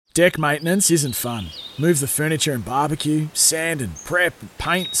Deck maintenance isn't fun. Move the furniture and barbecue, sand and prep,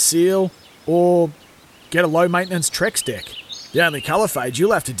 paint, seal, or get a low-maintenance Trex deck. The only colour fade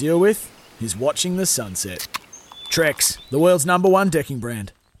you'll have to deal with is watching the sunset. Trex, the world's #1 decking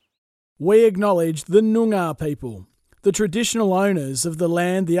brand. We acknowledge the Noongar people, the traditional owners of the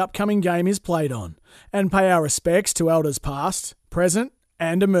land the upcoming game is played on, and pay our respects to elders past, present,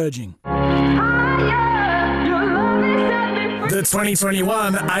 and emerging. The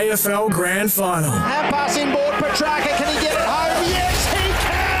 2021 AFL Grand Final. Hand pass inboard, Petrarca, can he get it home? Yes, he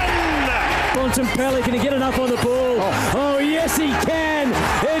can! Bontempelli, can he get enough on the ball? Oh yes, he can!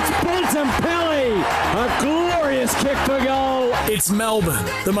 It's Bontempelli! A glorious kick for goal. It's Melbourne,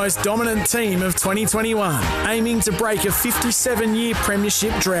 the most dominant team of 2021, aiming to break a 57-year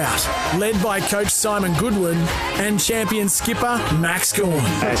premiership drought, led by coach Simon Goodwin and champion skipper Max Gawn.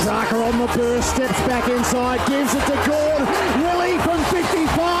 Petrarca on the burst, steps back inside, gives it to Gawn. Will he from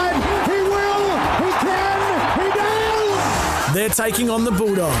 55? He will! He can! He does! They're taking on the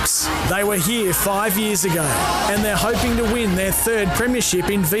Bulldogs. They were here 5 years ago, and they're hoping to win their third premiership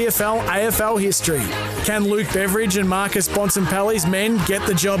in VFL AFL history. Can Luke Beveridge and Marcus Bontempelli's men get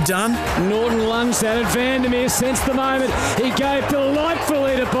the job done? Norton lunged at it. Vandermeer sensed the moment. He gave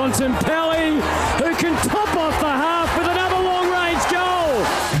delightfully to Bontempelli, who can top off the half with another long-range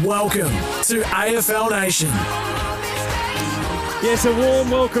goal. Welcome to AFL Nation. Yes, a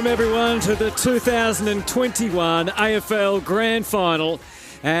warm welcome everyone to the 2021 AFL Grand Final.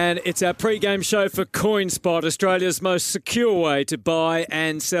 And it's our pre-game show for CoinSpot, Australia's most secure way to buy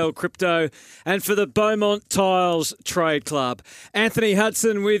and sell crypto, and for the Beaumont Tiles Trade Club. Anthony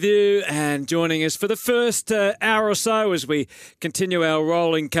Hudson with you, and joining us for the first hour or so as we continue our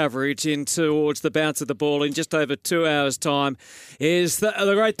rolling coverage in towards the bounce of the ball in just over 2 hours' time is the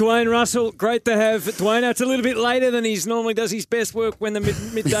great Dwayne Russell. Great to have Dwayne. It's a little bit later than he normally does his best work when the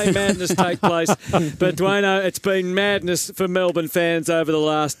midday madness take place. But Dwayne, it's been madness for Melbourne fans over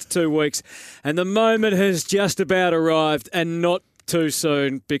the last 2 weeks, and the moment has just about arrived, and not too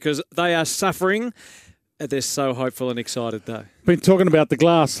soon, because they are suffering. They're so hopeful and excited though. Been talking about the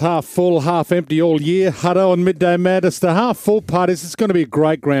glass half full, half empty all year. Hutto and Midday Madness. The half full part is it's going to be a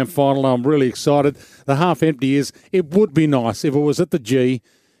great grand final. I'm really excited. The half empty is it would be nice if it was at the G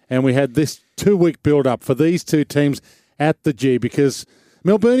and we had this 2-week build-up for these two teams at the G, because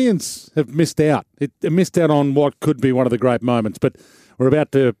Melburnians have missed out. They missed out on what could be one of the great moments, but we're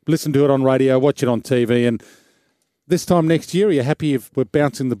about to listen to it on radio, watch it on TV, and this time next year, are you happy if we're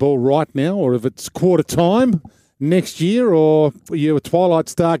bouncing the ball right now, or if it's quarter time next year, or are you a Twilight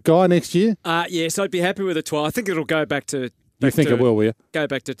Start guy next year? Yes, I'd be happy with a Twilight. I think it'll go back to... You think it will you? Go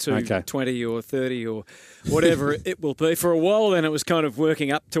back to 220 or 30 or whatever it will be. For a while then it was kind of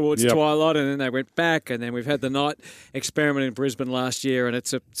working up towards Twilight, and then they went back, and then we've had the night experiment in Brisbane last year, and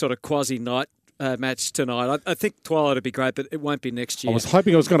it's a sort of quasi-night match tonight. I think Twilight would be great, but it won't be next year. I was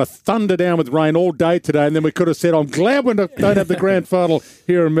hoping it was going to thunder down with rain all day today, and then we could have said, I'm glad we don't have the grand final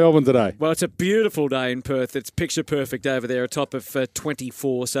here in Melbourne today. Well, it's a beautiful day in Perth. It's picture perfect over there, a top of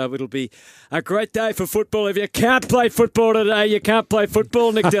 24, so it'll be a great day for football. If you can't play football today, you can't play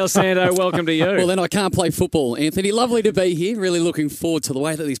football. Nick Del Santo, welcome to you. Well, then I can't play football, Anthony. Lovely to be here. Really looking forward to the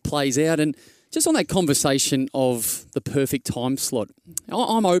way that this plays out. And just on that conversation of the perfect time slot,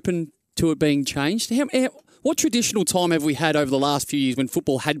 I'm open to it being changed. What traditional time have we had over the last few years when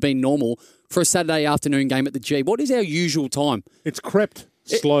football had been normal for a Saturday afternoon game at the G? What is our usual time? It's crept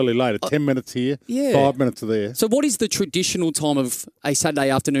slowly later, 10 minutes here, 5 minutes there. So what is the traditional time of a Saturday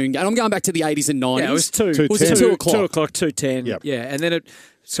afternoon game? I'm going back to the 80s and 90s. Yeah, it was 2. Was it 2 o'clock? 2 o'clock, 2:10. Yep. Yeah, and then it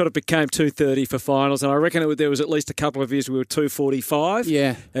sort of became 2:30 for finals, and I reckon there was at least a couple of years we were 2:45.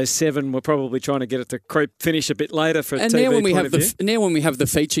 Yeah, as 7 we're probably trying to get it to finish a bit later for and TV now when we point have of view. now when we have the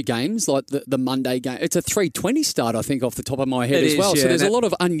feature games like the Monday game, it's a 3:20 start, I think, off the top of my head It as is, well. yeah, So there's a lot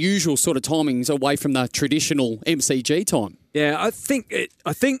of unusual sort of timings away from the traditional MCG time. Yeah, I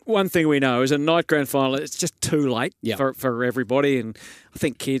think one thing we know is a night grand final, it's just too late for everybody. And I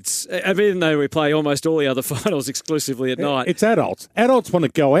think kids, even though we play almost all the other finals exclusively at night. It's adults. Adults want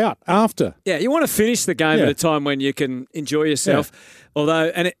to go out after. Yeah, you want to finish the game at a time when you can enjoy yourself. Yeah.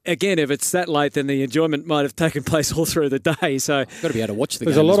 Although, and again, if it's that late, then the enjoyment might have taken place all through the day. So got to be able to watch the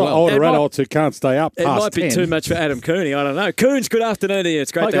game. There's a lot of older adults who can't stay up past 10. It might be too much for Adam Cooney. I don't know. Coons, good afternoon to you.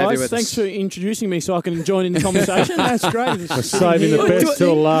 It's great to have you with us. Thanks for introducing me so I can join in the conversation. That's great. We're saving the best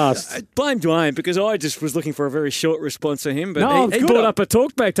till last. Blame Dwayne, because I just was looking for a very short response to him, but he good. brought up a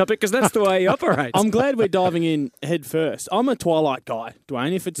talkback topic because that's the way he operates. I'm glad we're diving in head first. I'm a Twilight guy,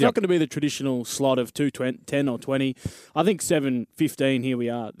 Dwayne. If it's not going to be the traditional slot of 2:10 or 20, I think 7:15 1:15, here we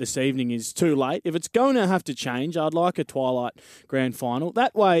are this evening, is too late. If it's going to have to change, I'd like a twilight grand final.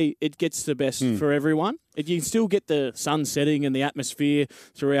 That way it gets the best for everyone. You can still get the sun setting and the atmosphere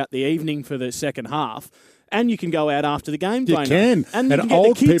throughout the evening for the second half. And you can go out after the game. You can. And you can get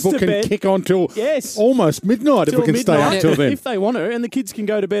old the kids people to can bed. kick on till Yes. almost midnight if we can stay up till then. If they want to, and the kids can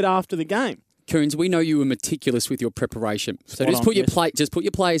go to bed after the game. Coons, we know you were meticulous with your preparation. So Spot on, just put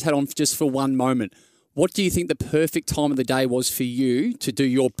your player's hat on just for one moment. What do you think the perfect time of the day was for you to do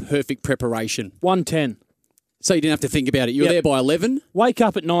your perfect preparation? 1:10. So you didn't have to think about it. You were there by 11? Wake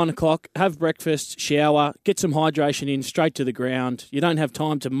up at 9 o'clock, have breakfast, shower, get some hydration in, straight to the ground. You don't have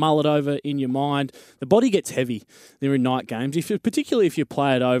time to mull it over in your mind. The body gets heavy. They're in night games, particularly if you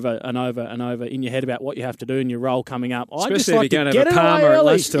play it over and over and over in your head about what you have to do in your role coming up. Especially if you're going to have a Palmer at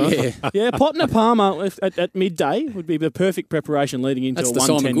lunchtime. Yeah, popping a Palmer at midday would be the perfect preparation leading into That's a the 1:10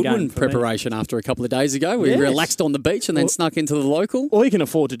 Simon Goodwin game for preparation after a couple of days ago. We relaxed on the beach and then snuck into the local. Well, he can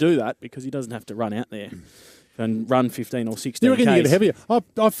afford to do that because he doesn't have to run out there and run 15 or 16 You reckon you Ks. get heavier?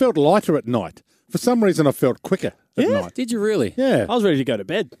 I felt lighter at night. For some reason, I felt quicker at night. Did you really? Yeah. I was ready to go to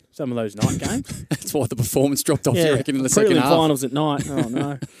bed some of those night games. That's why the performance dropped off, you reckon, in the second Prelim half. finals at night. Oh,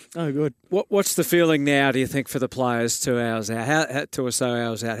 no. No good. What's the feeling now, do you think, for the players 2 hours out? How 2 or so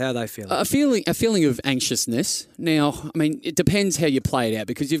hours out? How are they feeling? A feeling of anxiousness. Now, I mean, it depends how you play it out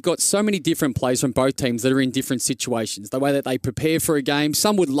because you've got so many different players from both teams that are in different situations. The way that they prepare for a game.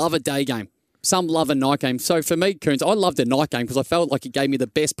 Some would love a day game. Some love a night game. So for me, Coons, I loved a night game because I felt like it gave me the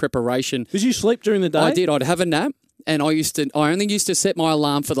best preparation. Did you sleep during the day? I did. I'd have a nap. And I only used to set my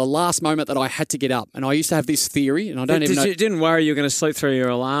alarm for the last moment that I had to get up. And I used to have this theory, and I don't even know. You didn't worry you were going to sleep through your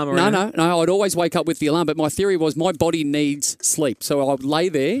alarm or anything? No. I'd always wake up with the alarm. But my theory was my body needs sleep. So I would lay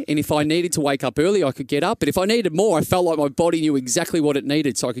there, and if I needed to wake up early, I could get up. But if I needed more, I felt like my body knew exactly what it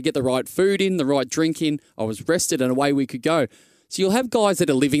needed. So I could get the right food in, the right drink in. I was rested, and away we could go. So you'll have guys that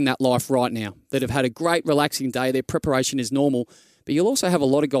are living that life right now, that have had a great relaxing day. Their preparation is normal. But you'll also have a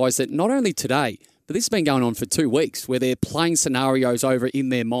lot of guys that not only today, but this has been going on for 2 weeks, where they're playing scenarios over in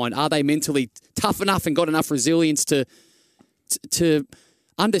their mind. Are they mentally tough enough and got enough resilience to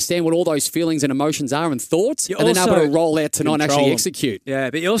understand what all those feelings and emotions are and thoughts, and then able to roll out tonight and actually execute? Yeah,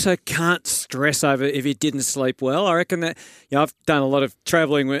 but you also can't stress over if you didn't sleep well. I reckon that, I've done a lot of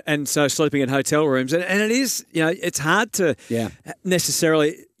travelling and so sleeping in hotel rooms, and it is, it's hard to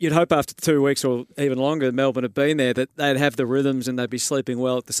necessarily. You'd hope after 2 weeks or even longer, Melbourne have been there, that they'd have the rhythms and they'd be sleeping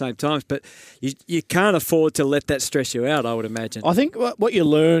well at the same times. But you can't afford to let that stress you out, I would imagine. I think what you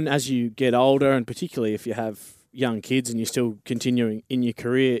learn as you get older, and particularly if you have young kids and you're still continuing in your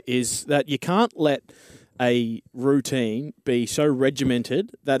career, is that you can't let a routine be so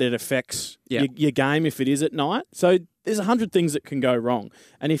regimented that it affects your game if it is at night. So there's 100 things that can go wrong.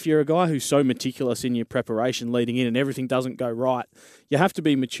 And if you're a guy who's so meticulous in your preparation leading in and everything doesn't go right, you have to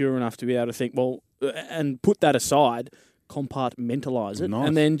be mature enough to be able to think, well, and put that aside, compartmentalize it,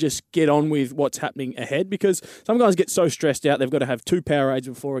 and then just get on with what's happening ahead. Because some guys get so stressed out, they've got to have 2 Powerades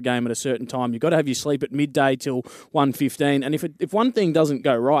before a game at a certain time. You've got to have your sleep at midday till 1:15. And if one thing doesn't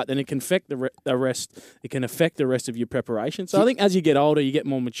go right, then it can affect the rest. It can affect the rest of your preparation. So I think as you get older, you get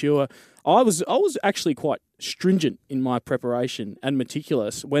more mature. I was actually quite stringent in my preparation and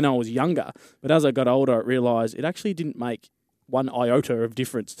meticulous when I was younger. But as I got older, I realised it actually didn't make one iota of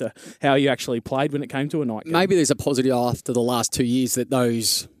difference to how you actually played when it came to a night game. Maybe there's a positive after the last 2 years that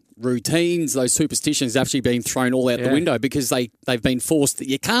those routines, those superstitions have actually been thrown all out the window because they've been forced that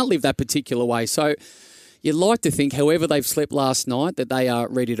you can't live that particular way. So you'd like to think, however they've slept last night, that they are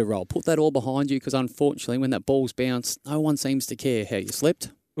ready to roll. Put that all behind you because unfortunately when that ball's bounced, no one seems to care how you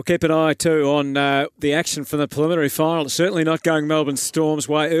slept. We'll keep an eye too on the action from the preliminary final. It's certainly not going Melbourne Storm's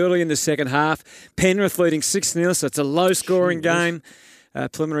way. Early in the second half, Penrith leading 6-0, so it's a low-scoring game.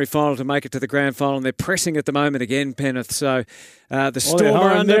 Preliminary final to make it to the grand final, and they're pressing at the moment again, Penrith. So the Storm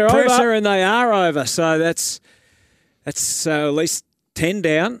are under pressure, and they are over. So that's at least 10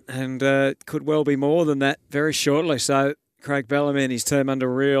 down, and could well be more than that very shortly. So Craig Bellamy and his team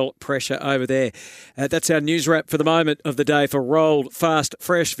under real pressure over there. That's our news wrap for the moment of the day for rolled, fast,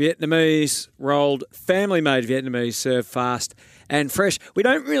 fresh Vietnamese, rolled, family-made Vietnamese, served fast and fresh. We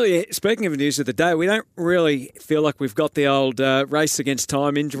don't really, speaking of news of the day, we don't really feel like we've got the old race against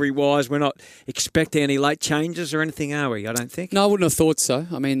time injury-wise. We're not expecting any late changes or anything, are we? I don't think. No, I wouldn't have thought so.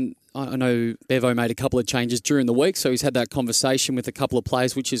 I mean, I know Bevo made a couple of changes during the week, so he's had that conversation with a couple of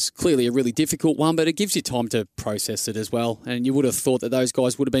players, which is clearly a really difficult one, but it gives you time to process it as well. And you would have thought that those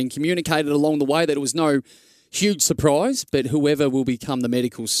guys would have been communicated along the way, that it was no huge surprise, but whoever will become the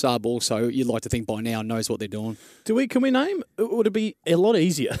medical sub also, you'd like to think by now knows what they're doing. Can we name? Would it be a lot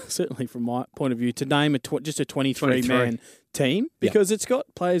easier, certainly from my point of view, to name just a 23-man team because it's got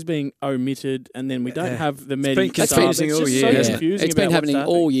players being omitted, and then we don't have the medical It's been confusing all year. It's been happening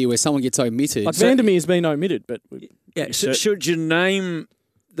all year where someone gets omitted. Like Vandermeer has been omitted, but should you name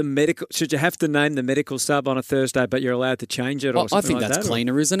the medical? Should you have to name the medical sub on a Thursday, but you're allowed to change it? Or I think that's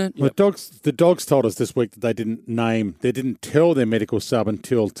cleaner, isn't it? Well, the dogs told us this week that they didn't tell their medical sub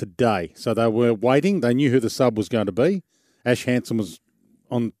until today. So they were waiting. They knew who the sub was going to be. Ash Hansen was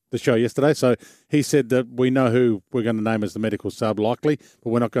on the show yesterday, so he said that we know who we're going to name as the medical sub likely, but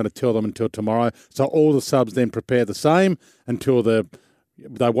we're not going to tell them until tomorrow. So all the subs then prepare the same until they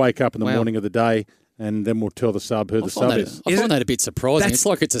wake up in the morning of the day, and then we'll tell the sub who the sub is. I find that a bit surprising. It's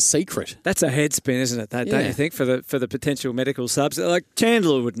like it's a secret. That's a head spin, isn't it? Don't you think, for the potential medical subs? Like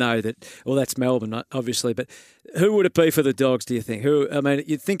Chandler would know that. Well, that's Melbourne, obviously, but who would it be for the Dogs? Do you think?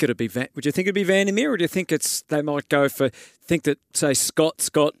 You'd think it'd be. Would you think it'd be Vandermeer, or do you think they might go for? Think that say Scott,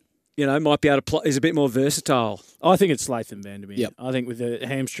 might be able to play. Is a bit more versatile. I think it's Latham Vandermeer. Yep. I think with the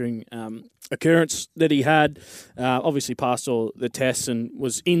hamstring occurrence that he had, obviously passed all the tests and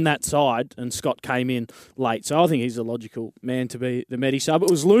was in that side, and Scott came in late. So I think he's a logical man to be the Medi sub. It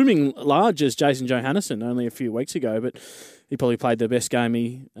was looming large as Jason Johannesson only a few weeks ago, but he probably played the best game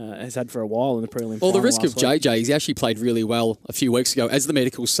he has had for a while in the prelim. Well, the risk of JJ, he's actually played really well a few weeks ago as the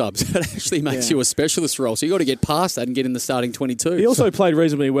medical sub. So it actually makes you a specialist role. So you've got to get past that and get in the starting 22. He also played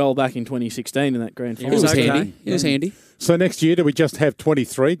reasonably well back in 2016 in that grand final. It was handy. It was handy. So next year, do we just have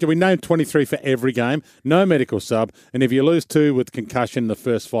 23? Do we name 23 for every game? No medical sub. And if you lose 2 with concussion in the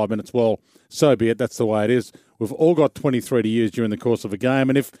first 5 minutes, well, so be it. That's the way it is. We've all got 23 to use during the course of a game.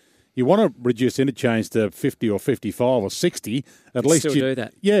 And if you want to reduce interchange to 50 or 55 or 60, at least you do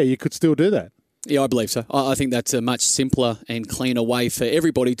that. Yeah, you could still do that. Yeah, I believe so. I think that's a much simpler and cleaner way for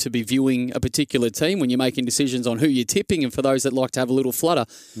everybody to be viewing a particular team when you're making decisions on who you're tipping, and for those that like to have a little flutter.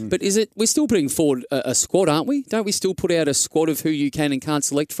 But we're still putting forward a squad, aren't we? Don't we still put out a squad of who you can and can't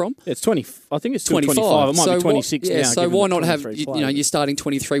select from? It's 20. I think it's 25. It might be 26 now. So why not have you're starting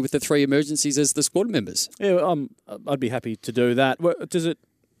 23 with the 3 emergencies as the squad members? Yeah, I'd be happy to do that. Does it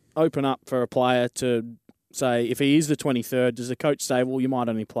open up for a player to say, if he is the 23rd, does the coach say, well, you might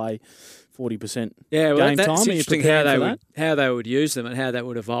only play 40% game that's time? Interesting how they would use them and how that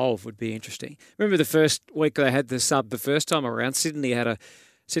would evolve would be interesting. Remember the first week they had the sub the first time around, Sydney had a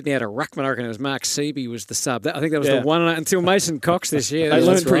ruckman. I reckon it was Mark Seaby was the sub. I think that was the one until Mason Cox this year. They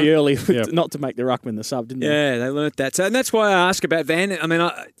learned pretty early not to make the ruckman the sub, didn't they? Yeah, they learnt that. So, and that's why I ask about Van. I mean,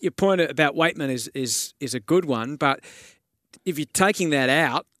 your point about Waitman is a good one, but if you're taking that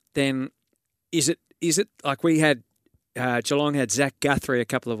out, then is it like we had Geelong had Zach Guthrie a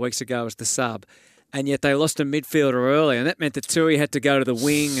couple of weeks ago as the sub, and yet they lost a midfielder early, and that meant that Tui had to go to the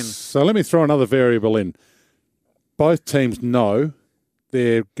wing. And so let me throw another variable in. Both teams know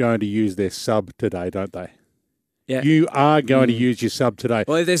they're going to use their sub today, don't they? Yeah. You are going to use your sub today.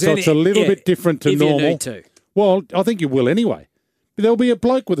 Well, so it's a little bit different to normal. You need to. Well, I think you will anyway. But there'll be a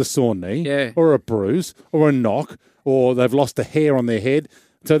bloke with a sore knee or a bruise or a knock, or they've lost a hair on their head.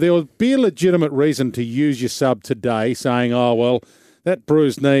 So there will be a legitimate reason to use your sub today, saying, oh, well, that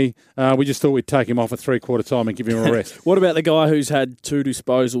bruised knee, we just thought we'd take him off at 3/4 time and give him a rest. What about the guy who's had 2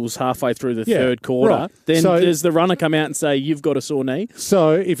 disposals halfway through the third quarter? Right. Then does the runner come out and say, you've got a sore knee?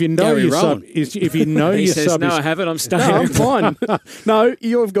 So if you know your sub is, if you know he your says, sub no, is, I haven't, I'm staying. No, I'm fine. No,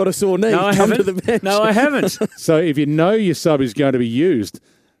 you've got a sore knee. No, I Come haven't. to the bench. No, I haven't. So if you know your sub is going to be used,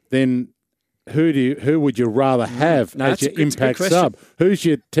 then who would you rather have as your impact sub? Who's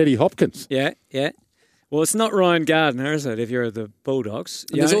your Teddy Hopkins? Yeah. Well, it's not Ryan Gardner, is it, if you're the Bulldogs?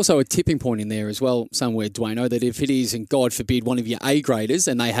 And there's also a tipping point in there as well somewhere, Dwayno, that if it is, and God forbid, one of your A-graders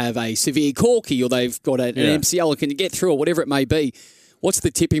and they have a severe corky or they've got an MCL or can get through or whatever it may be, what's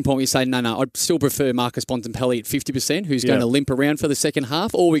the tipping point? You say, no, I'd still prefer Marcus Bontempelli at 50%, who's going to limp around for the second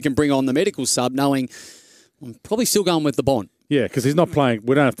half, or we can bring on the medical sub knowing I'm probably still going with the Bont. Yeah, because he's not playing.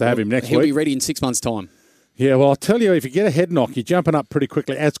 We don't have to have him next week. He'll be ready in 6 months' time. Yeah, well, I'll tell you, if you get a head knock, you're jumping up pretty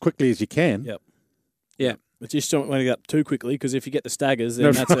quickly, as quickly as you can. Yep. Yeah. But just don't want to get up too quickly, because if you get the staggers,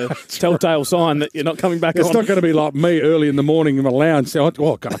 then that's a telltale sign that you're not coming back on. It's not going to be like me early in the morning in my lounge saying, I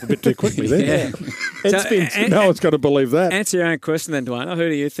got up a bit too quickly there. No one's got to believe that. Answer your own question then, Dwayne. Who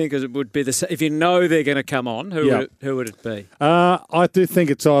do you think would be if you know they're going to come on, who would it be? I do think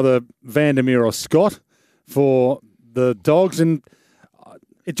it's either Vandermeer or Scott for the Dogs, and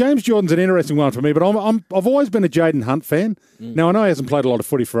James Jordan's an interesting one for me. But I've always been a Jaden Hunt fan. Now I know he hasn't played a lot of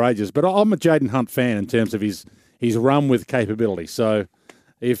footy for ages, but I'm a Jaden Hunt fan in terms of his run with capability. So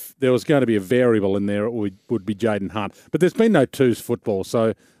if there was going to be a variable in there, it would be Jaden Hunt. But there's been no twos football,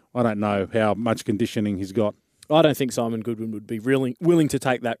 so I don't know how much conditioning he's got. I don't think Simon Goodwin would be willing to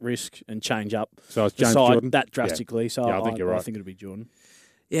take that risk and change up So it's the James side Jordan? that drastically. So Yeah, I think you're right. I think it'll be Jordan.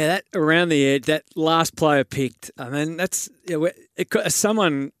 Yeah, that around the edge, that last player picked. I mean, that's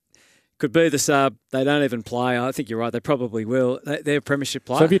someone could be the sub. They don't even play. I think you're right. They probably will. They're a premiership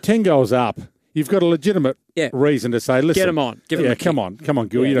player. So if you're 10 goals up, you've got a legitimate reason to say, listen. Get them on. Give them a come on,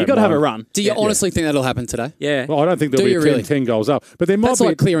 Gil. You've got to have a run. Do you honestly think that'll happen today? Yeah. Well, I don't think there'll be a 10 goals up. But there might That's be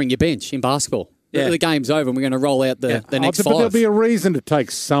like clearing your bench in basketball. Yeah. The game's over and we're going to roll out the next But five. there'll be a reason to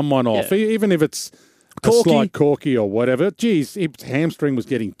take someone off, even if it's a slight corky or whatever. Geez, his hamstring was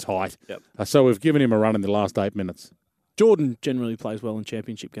getting tight. Yep. So we've given him a run in the last 8 minutes. Jordan generally plays well in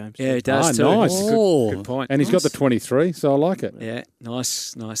championship games. Yeah, he does too. Nice. Good point. And he's got the 23, so I like it. Yeah,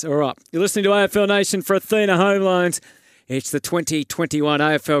 nice. All right. You're listening to AFL Nation for Athena Home Loans. It's the 2021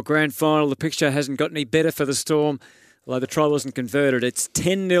 AFL Grand Final. The picture hasn't got any better for the Storm, although the try wasn't converted. It's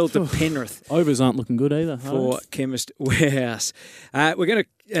 10-0 to Penrith. Overs aren't looking good either. For Chemist Warehouse. We're going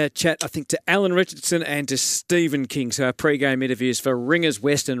to chat, I think, to Alan Richardson and to Stephen King. So our pre-game interviews for Ringers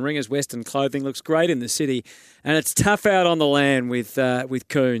Western. Ringers Western clothing looks great in the city, and it's tough out on the land with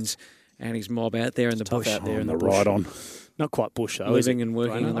Coons and his mob out there in the bush. Out there in the bush. Right on. Not quite bush though. Living and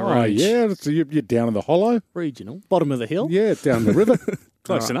working in the Oh, range. yeah. So you're down in the hollow? Regional. Bottom of the hill. Yeah, down the river.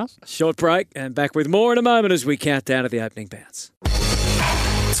 Close enough. Short break and back with more in a moment as we count down to the opening bounce.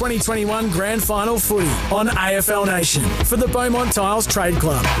 2021 Grand Final footy on AFL Nation for the Beaumont Tiles Trade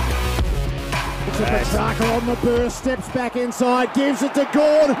Club. Petrarca on the burst, steps back inside, gives it to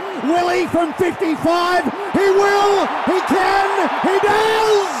Gord. Willie from 55. He will. He can. He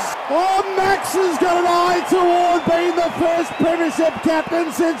does. Oh, Max has got an eye toward being the first premiership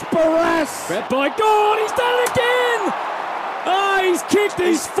captain since Barras. Grabbed by Gord. He's done it again. Oh, he's kicked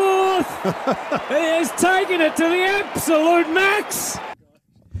his fourth. He has taken it to the absolute max.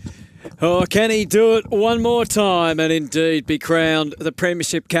 Oh, can he do it one more time and indeed be crowned the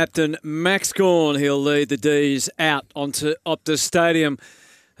premiership captain? Max Gawn, he'll lead the D's out onto Optus Stadium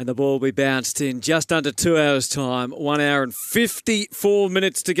and the ball will be bounced in just under 2 hours' time. 1 hour and 54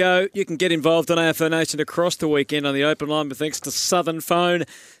 minutes to go. You can get involved on AFL Nation across the weekend on the open line with thanks to Southern Phone.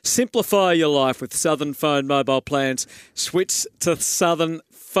 Simplify your life with Southern Phone mobile plans. Switch to Southern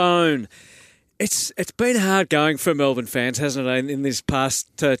Phone. It's been hard going for Melbourne fans, hasn't it, in this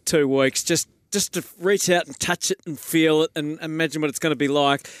past 2 weeks? Just to reach out and touch it and feel it and imagine what it's going to be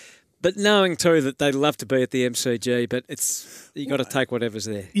like. But knowing too that they'd love to be at the MCG, but you got to take whatever's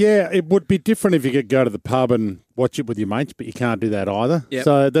there. Yeah, it would be different if you could go to the pub and watch it with your mates, but you can't do that either. Yep.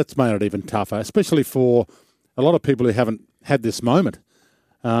 So that's made it even tougher, especially for a lot of people who haven't had this moment.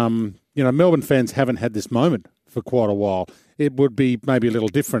 Melbourne fans haven't had this moment for quite a while. It would be maybe a little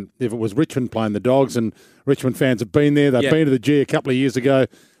different if it was Richmond playing the Dogs, and Richmond fans have been there. They've been to the G a couple of years ago,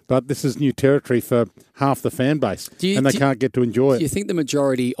 but this is new territory for half the fan base, and they can't get to enjoy it. Do you think the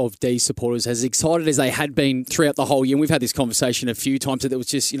majority of D supporters, as excited as they had been throughout the whole year, and we've had this conversation a few times, that it was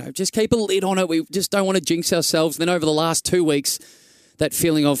just keep a lid on it. We just don't want to jinx ourselves. Then over the last 2 weeks, that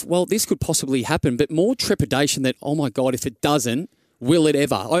feeling of, well, this could possibly happen, but more trepidation that, oh my God, if it doesn't, will it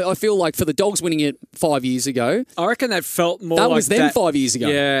ever? I feel like for the Dogs winning it 5 years ago, I reckon that felt more that like was them that 5 years ago.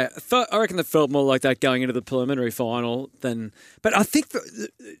 Yeah, I reckon that felt more like that going into the preliminary final than. But I think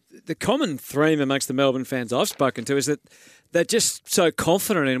the common theme amongst the Melbourne fans I've spoken to is that they're just so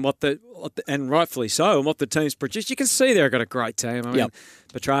confident in and rightfully so, in what the team's produced. You can see they've got a great team. I mean,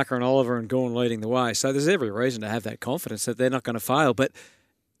 Petrarca and Oliver and Gawn leading the way. So there's every reason to have that confidence that they're not going to fail. But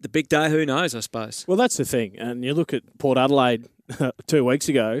the big day, who knows, I suppose. Well, that's the thing. And you look at Port Adelaide 2 weeks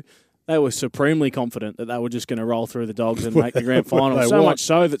ago, they were supremely confident that they were just going to roll through the Dogs and make the grand final. So much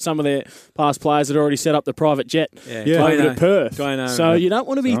so that some of their past players had already set up the private jet over to Perth. So you don't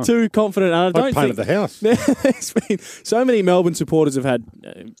want to be too confident. I don't painted the house. There's been so many Melbourne supporters have had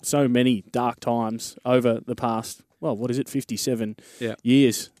so many dark times over the past, 57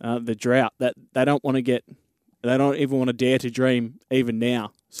 years, the drought, that they don't even want to dare to dream even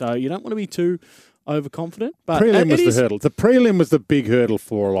now. So you don't want to be too overconfident. But prelim was the hurdle. The prelim was the big hurdle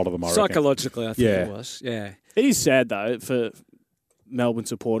for a lot of them, I reckon. Psychologically, I think it was. Yeah. It is sad, though, for Melbourne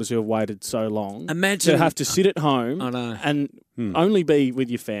supporters who have waited so long Imagine to have to sit at home and only be with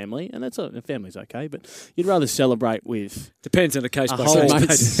your family. And family's okay, but you'd rather celebrate with... Depends on a case by whole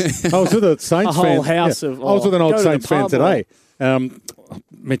case basis. I was with a Saints fan. A whole house of... I was with an old Saints fan today.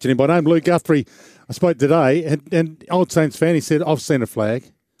 Mentioned him by name, Luke Guthrie. I spoke today, and old Saints fan, he said, I've seen a flag,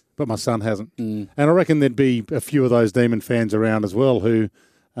 but my son hasn't. And I reckon there'd be a few of those Demon fans around as well who...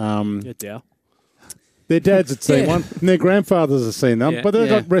 There's Their dads had seen one, and their grandfathers have seen them, but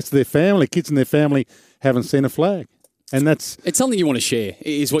the rest of their family, kids in their family, haven't seen a flag. And it's something you want to share,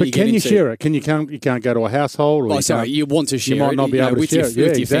 is what but you get into. Can you share it? You can't go to a household? Or you want to share it. You might not be able to share it.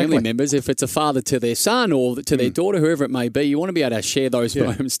 With your family members. If it's a father to their son or to their daughter, whoever it may be, you want to be able to share those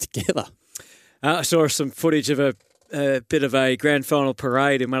moments together. I saw some footage of a bit of a grand final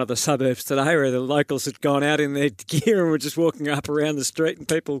parade in one of the suburbs today where the locals had gone out in their gear and were just walking up around the street and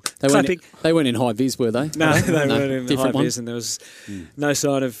people clapping. They weren't in high vis, were they? No, they weren't in high vis, and there was no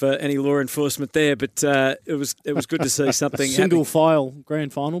sign of any law enforcement there, but it was good to see something Single file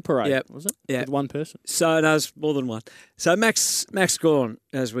grand final parade, was it? Yeah. With one person? So, no, it's more than one. So Max Gawn,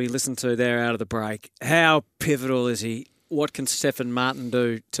 as we listened to there out of the break, how pivotal is he? What can Stefan Martin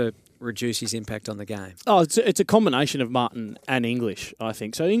do to reduce his impact on the game? Oh, it's a combination of Martin and English, I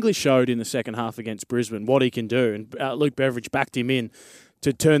think. So English showed in the second half against Brisbane what he can do, and Luke Beveridge backed him in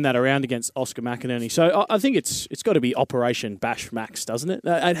to turn that around against Oscar McInerney. So I think it's got to be Operation Bash Max, doesn't it?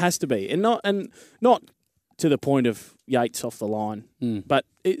 It has to be, and not to the point of Yates off the line, but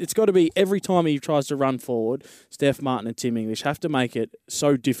it's got to be every time he tries to run forward. Steph Martin and Tim English have to make it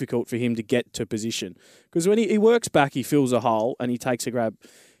so difficult for him to get to position, because when he works back, he fills a hole and he takes a grab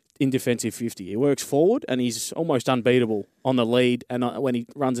in defensive 50. He works forward and he's almost unbeatable on the lead and when he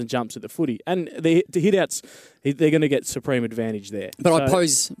runs and jumps at the footy. And the hit-outs, they're going to get supreme advantage there. But I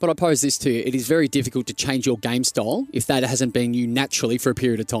pose this to you. It is very difficult to change your game style if that hasn't been you naturally for a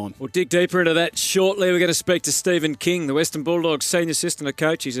period of time. We'll dig deeper into that shortly. We're going to speak to Stephen King, the Western Bulldogs senior assistant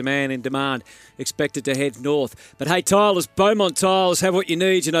coach. He's a man in demand, expected to head north. But hey, tilers, Beaumont Tiles have what you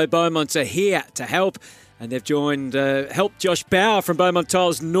need. You know Beaumonts are here to help. And they've helped Josh Bauer from Beaumont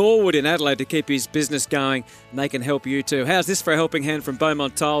Tiles Norwood in Adelaide to keep his business going, and they can help you too. How's this for a helping hand from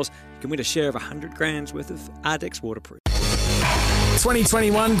Beaumont Tiles? You can win a share of 100 grams worth of Ardex waterproof.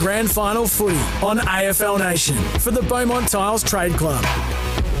 2021 Grand Final footy on AFL Nation for the Beaumont Tiles Trade Club.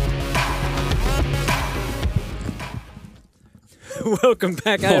 Welcome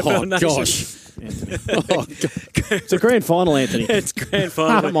back, AFL Nation. Gosh. It's a grand final, Anthony. It's grand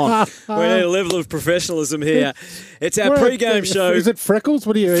final. Come on. We need a level of professionalism here. It's our pre-game show. Is it Freckles?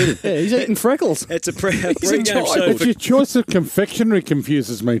 What are you eating? Yeah, he's eating Freckles. It's a pre-game show. Your choice of confectionery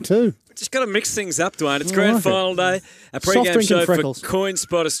confuses me too. Just got to mix things up, Dwayne. It's grand final day. A pre-game Soft show for Freckles.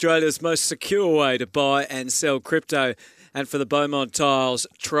 CoinSpot, Australia's most secure way to buy and sell crypto, and for the Beaumont Tiles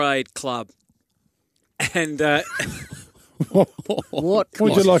Trade Club. And what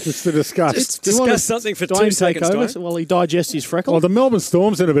would you like us to discuss? Just discuss something for 2 Dwayne seconds, take over Dwayne. while he digests his Freckles. Well, the Melbourne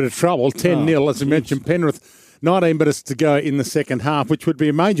Storm's in a bit of trouble, 10-0, as we mentioned. Penrith, 19 minutes to go in the second half, which would be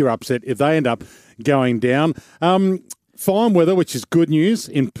a major upset if they end up going down. Fine weather, which is good news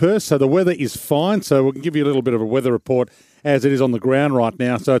in Perth, so the weather is fine. So we'll give you a little bit of a weather report as it is on the ground right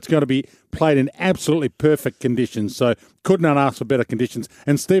now. So it's going to be played in absolutely perfect conditions. So could not ask for better conditions.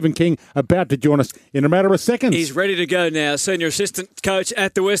 And Stephen King about to join us in a matter of seconds. He's ready to go now, senior assistant coach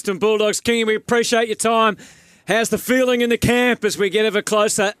at the Western Bulldogs. King, we appreciate your time. How's the feeling in the camp as we get ever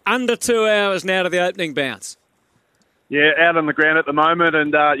closer? Under 2 hours now to the opening bounce. Yeah, out on the ground at the moment,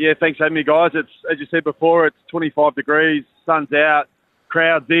 and thanks for having me, guys. It's, as you said before, it's 25 degrees, sun's out,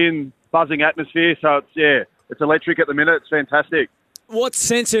 crowds in, buzzing atmosphere, so it's electric at the minute. It's fantastic. What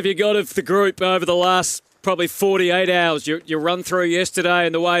sense have you got of the group over the last probably 48 hours? You run through yesterday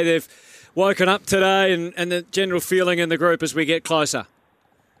and the way they've woken up today and the general feeling in the group as we get closer.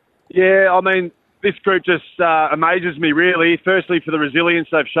 Yeah, I mean, this group just amazes me, really. Firstly, for the resilience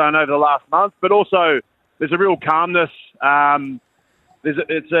they've shown over the last month, but also there's a real calmness. I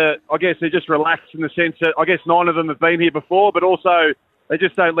guess they're just relaxed in the sense that I guess 9 of them have been here before, but also they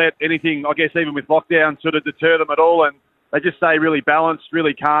just don't let anything, I guess even with lockdown, sort of deter them at all, and they just stay really balanced,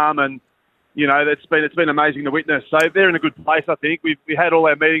 really calm, and you know it's been amazing to witness. So they're in a good place, I think. We had all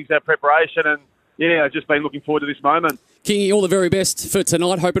our meetings, our preparation, and I've just been looking forward to this moment. Kingy, all the very best for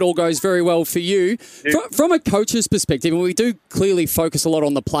tonight. Hope it all goes very well for you. Yeah. From a coach's perspective, and we do clearly focus a lot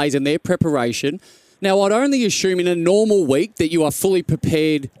on the players and their preparation. Now, I'd only assume in a normal week that you are fully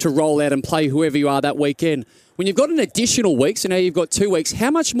prepared to roll out and play whoever you are that weekend. When you've got an additional week, so now you've got 2 weeks, how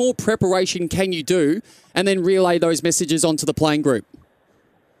much more preparation can you do and then relay those messages onto the playing group?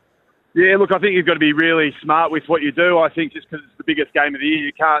 Yeah, look, I think you've got to be really smart with what you do. I think just because it's the biggest game of the year,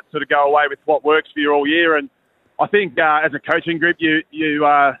 you can't sort of go away with what works for you all year. And I think as a coaching group, you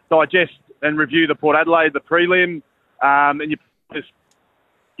digest and review the Port Adelaide, the prelim, and you just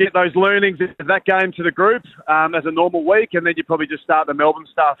get those learnings of that game to the group as a normal week, and then you probably just start the Melbourne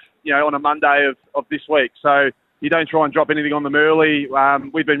stuff, on a Monday of this week. So you don't try and drop anything on them early.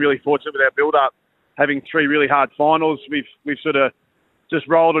 We've been really fortunate with our build-up, having 3 really hard finals. We've sort of just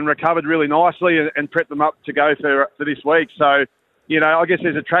rolled and recovered really nicely and prepped them up to go for this week. So, I guess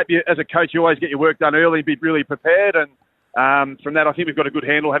there's a trap. As a coach, you always get your work done early, be really prepared. And from that, I think we've got a good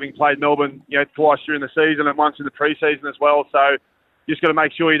handle, having played Melbourne, twice during the season and once in the pre-season as well. So you just got to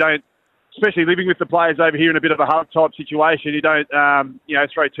make sure you don't, especially living with the players over here in a bit of a hub type situation, you don't,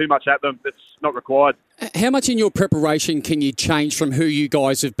 throw too much at them. That's not required. How much in your preparation can you change from who you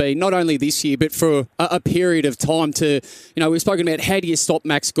guys have been, not only this year, but for a period of time to, we've spoken about how do you stop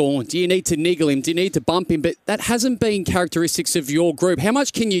Max Gawn? Do you need to niggle him? Do you need to bump him? But that hasn't been characteristics of your group. How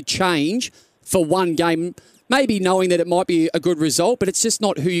much can you change for one game, maybe knowing that it might be a good result, but it's just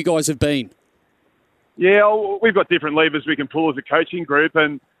not who you guys have been? Yeah, we've got different levers we can pull as a coaching group,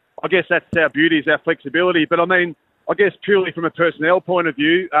 and I guess that's our beauty, is our flexibility. But I guess purely from a personnel point of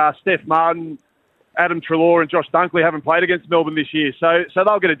view, Steph Martin, Adam Treloar and Josh Dunkley haven't played against Melbourne this year. So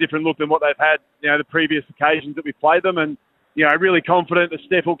they'll get a different look than what they've had, the previous occasions that we've played them. And, really confident that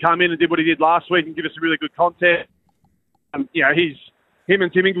Steph will come in and did what he did last week and give us a really good contest. Him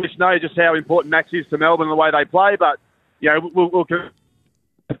and Tim English know just how important Max is to Melbourne and the way they play. But, we'll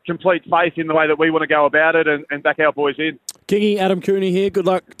complete faith in the way that we want to go about it and back our boys in. Kingy, Adam Cooney here. Good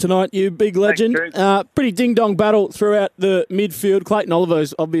luck tonight, you big legend. Pretty ding-dong battle throughout the midfield. Clayton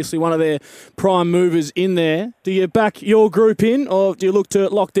Oliver's obviously one of their prime movers in there. Do you back your group in, or do you look to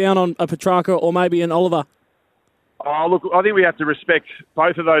lock down on a Petrarca or maybe an Oliver? Oh, look, I think we have to respect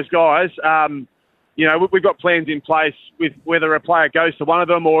both of those guys. We've got plans in place with whether a player goes to one of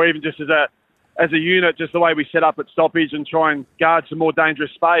them or even just as a unit, just the way we set up at stoppage and try and guard some more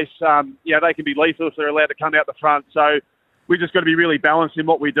dangerous space. They can be lethal if they're allowed to come out the front. So we've just got to be really balanced in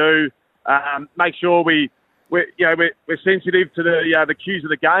what we do. Make sure we're sensitive to the cues of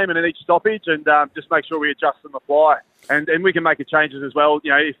the game and in each stoppage, and just make sure we adjust on the fly. And we can make changes as well.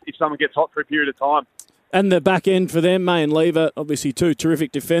 If someone gets hot for a period of time. And the back end for them, May and Lever, obviously two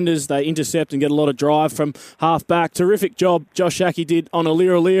terrific defenders. They intercept and get a lot of drive from half back. Terrific job Josh Shackey did on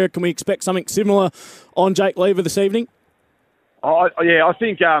Alira. Can we expect something similar on Jake Lever this evening? I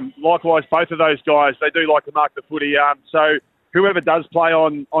think likewise, both of those guys, they do like to mark the footy. So whoever does play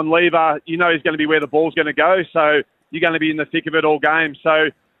on Lever, he's going to be where the ball's going to go. So you're going to be in the thick of it all game. So,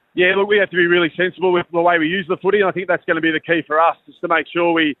 we have to be really sensible with the way we use the footy. And I think that's going to be the key for us, is to make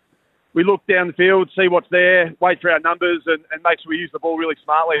sure we look down the field, see what's there, wait for our numbers, and make sure we use the ball really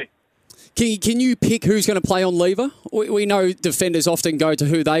smartly. Can you pick who's going to play on Lever? We know defenders often go to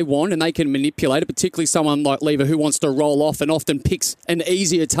who they want and they can manipulate it, particularly someone like Lever who wants to roll off and often picks an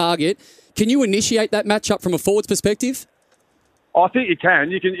easier target. Can you initiate that matchup from a forward's perspective? I think you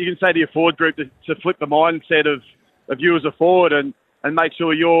can. You can say to your forward group to flip the mindset of you as a forward and make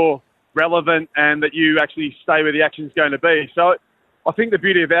sure you're relevant and that you actually stay where the action's going to be. So I think the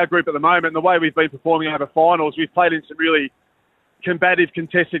beauty of our group at the moment, and the way we've been performing over finals, we've played in some really combative,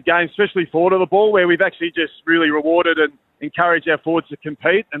 contested games, especially forward of the ball, where we've actually just really rewarded and encouraged our forwards to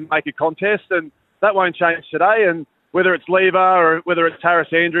compete and make a contest. And that won't change today. And whether it's Lever or whether it's Harris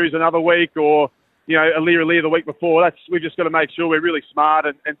Andrews another week or, Alira the week before, we've just got to make sure we're really smart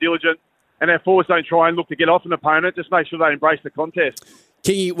and diligent. And our forwards don't try and look to get off an opponent, just make sure they embrace the contest.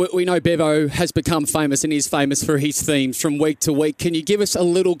 Kingy, we know Bevo has become famous and is famous for his themes from week to week. Can you give us a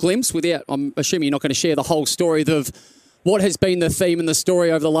little glimpse I'm assuming you're not going to share the whole story of what has been the theme and the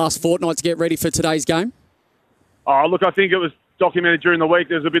story over the last fortnight to get ready for today's game? Oh, look, I think it was documented during the week.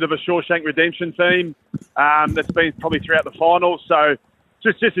 There's a bit of a Shawshank Redemption theme that's been probably throughout the finals. So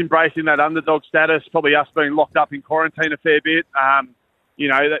just embracing that underdog status, probably us being locked up in quarantine a fair bit.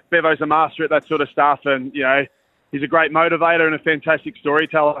 That Bevo's a master at that sort of stuff, and, he's a great motivator and a fantastic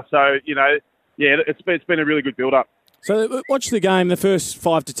storyteller. So, it's been a really good build-up. So watch the game, the first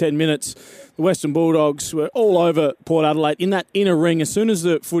 5 to 10 minutes. The Western Bulldogs were all over Port Adelaide in that inner ring. As soon as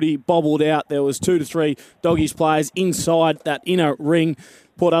the footy bobbled out, there was 2 to 3 Doggies players inside that inner ring.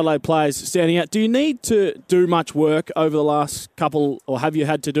 Port Adelaide players standing out. Do you need to do much work over the last couple, or have you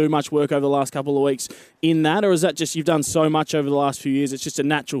had to do much work over the last couple of weeks in that? Or is that just you've done so much over the last few years, it's just a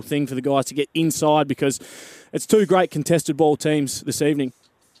natural thing for the guys to get inside because it's two great contested ball teams this evening?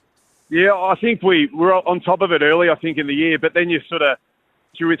 Yeah, I think we were on top of it early, I think, in the year. But then you sort of,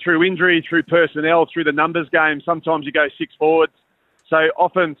 through injury, through personnel, through the numbers game, sometimes you go 6 forwards. So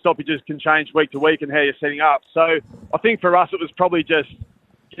often stoppages can change week to week and how you're setting up. So I think for us it was probably just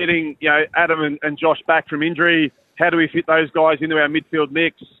getting Adam and Josh back from injury. How do we fit those guys into our midfield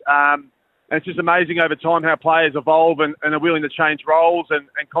mix? And it's just amazing over time how players evolve and are willing to change roles and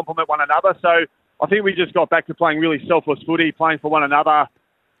complement one another. So I think we just got back to playing really selfless footy, playing for one another.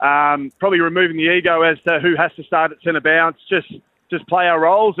 Probably removing the ego as to who has to start at centre bounce. Just play our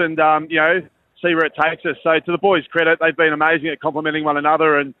roles and see where it takes us. So to the boys' credit, they've been amazing at complementing one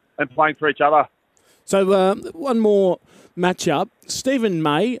another and playing for each other. So one more matchup. Stephen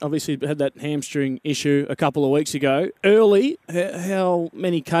May obviously had that hamstring issue a couple of weeks ago. Early, how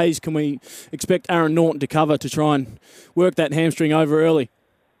many Ks can we expect Aaron Norton to cover to try and work that hamstring over early?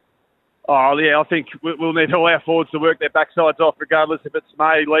 Oh, yeah, I think we'll need all our forwards to work their backsides off, regardless if it's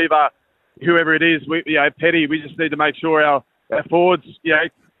May, Lever, whoever it is. Petty, we just need to make sure our forwards,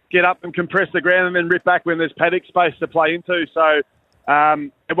 get up and compress the ground and then rip back when there's paddock space to play into. So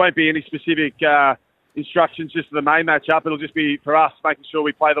it won't be any specific instructions just for the May matchup. It'll just be for us making sure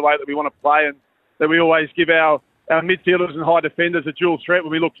we play the way that we want to play and that we always give our midfielders and high defenders a dual threat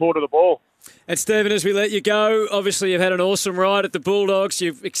when we look forward to the ball. And Stephen, as we let you go, obviously you've had an awesome ride at the Bulldogs.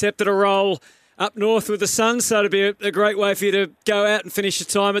 You've accepted a role up north with the Suns, so it'll be a great way for you to go out and finish your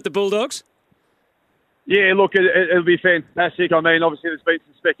time at the Bulldogs. Yeah, look, it'll be fantastic. I mean, obviously there's been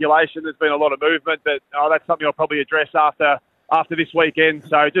some speculation, there's been a lot of movement, but that's something I'll probably address after this weekend.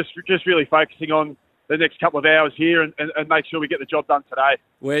 So just really focusing on the next couple of hours here and make sure we get the job done today.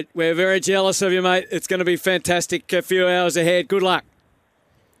 We're very jealous of you, mate. It's going to be fantastic. A few hours ahead. Good luck.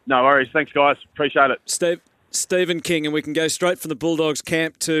 No worries. Thanks, guys. Appreciate it. Stephen King, and we can go straight from the Bulldogs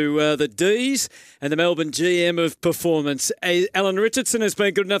camp to the D's and the Melbourne GM of Performance. Alan Richardson has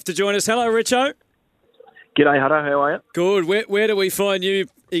been good enough to join us. Hello, Richo. G'day, Hutto. How are you? Good. Where do we find you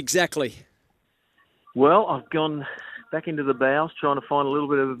exactly? Well, I've gone back into the bowels trying to find a little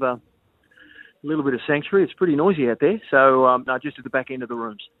bit of sanctuary. It's pretty noisy out there, so no, just at the back end of the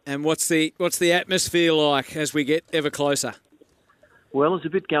rooms. And what's the atmosphere like as we get ever closer? Well, there's a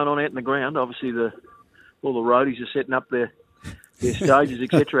bit going on out in the ground. Obviously, all the roadies are setting up their stages,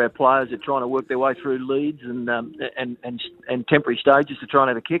 etc. Our players are trying to work their way through leads and temporary stages to try and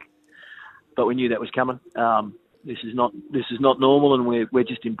have a kick. But we knew that was coming. This is not normal, and we're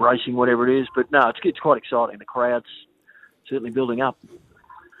just embracing whatever it is. But no, it's quite exciting. The crowd's certainly building up.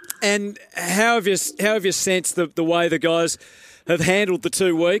 And how have you sensed the way the guys have handled the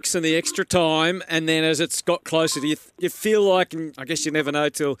 2 weeks and the extra time, and then as it's got closer, do you feel like, and I guess you never know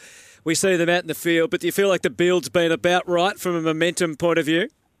till we see them out in the field, but do you feel like the build's been about right from a momentum point of view?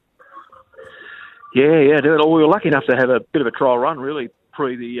 Yeah, dude. We were lucky enough to have a bit of a trial run, really,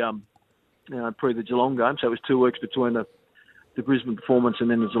 pre the Geelong game. So it was 2 weeks between the Brisbane performance and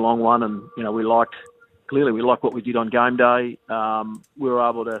then the Geelong one, and we liked what we did on game day. We were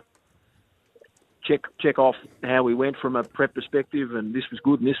able to check off how we went from a prep perspective, and this was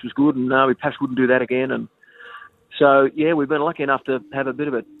good, and we perhaps wouldn't do that again. And so, yeah, we've been lucky enough to have a bit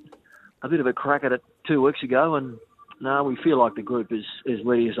of a crack at it 2 weeks ago, and no, we feel like the group is as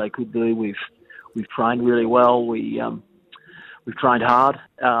ready as they could be. We've trained really well. We've trained hard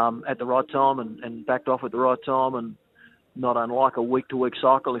at the right time and backed off at the right time, and not unlike a week-to-week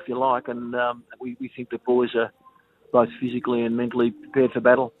cycle, if you like. And we think the boys are both physically and mentally prepared for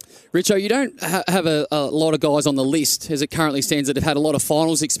battle. Richo, you don't have a lot of guys on the list as it currently stands that have had a lot of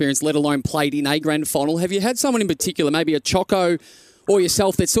finals experience, let alone played in a grand final. Have you had someone in particular, maybe a Choco or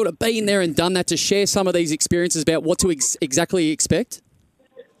yourself, that's sort of been there and done that, to share some of these experiences about what to exactly expect?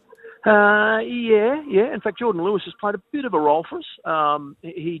 Yeah. In fact, Jordan Lewis has played a bit of a role for us.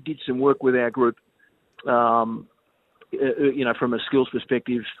 He did some work with our group, from a skills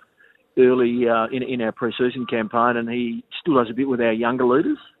perspective early in our pre-season campaign, and he still does a bit with our younger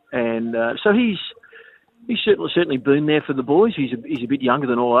leaders. And so he's certainly been there for the boys. He's a bit younger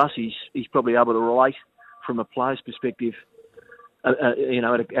than all us. He's probably able to relate from a player's perspective, at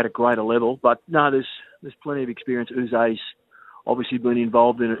a greater level. But no, there's plenty of experience. Uze's obviously been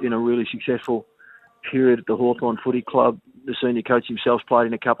involved in a really successful period at the Hawthorn Footy Club. The senior coach himself's played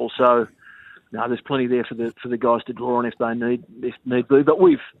in a couple. So no, there's plenty there for the guys to draw on if need be. But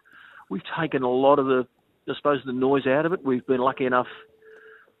we've taken a lot of the noise out of it. We've been lucky enough,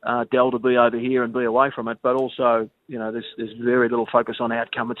 Dell, to be over here and be away from it. But also, there's very little focus on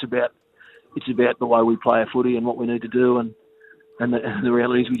outcome. It's about the way we play our footy and what we need to do. And the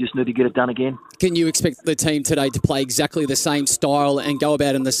reality is we just need to get it done again. Can you expect the team today to play exactly the same style and go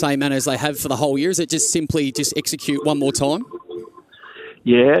about in the same manner as they have for the whole year? Is it just simply execute one more time?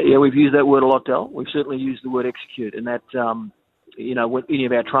 Yeah, we've used that word a lot, Dell. We've certainly used the word execute, and that, with any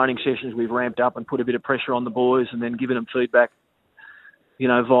of our training sessions, we've ramped up and put a bit of pressure on the boys and then given them feedback,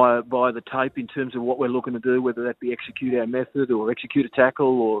 via the tape in terms of what we're looking to do, whether that be execute our method or execute a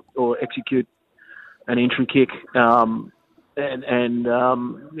tackle or execute an entry kick.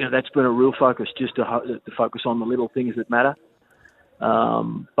 That's been a real focus, just to focus on the little things that matter.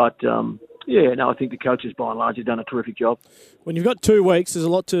 Yeah, no, I think the coaches by and large have done a terrific job. When you've got 2 weeks, there's a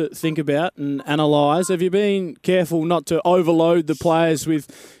lot to think about and analyse. Have you been careful not to overload the players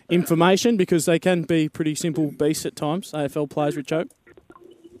with information, because they can be pretty simple beasts at times, AFL players, Rich Hope?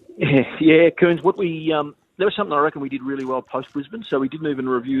 Yeah, Kearns, what there was something I reckon we did really well post-Brisbane, so we didn't even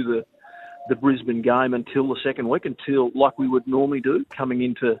review the Brisbane game until the second week, until like we would normally do coming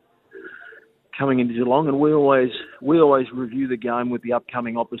into Geelong, and we always review the game with the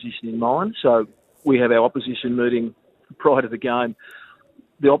upcoming opposition in mind. So we have our opposition meeting prior to the game.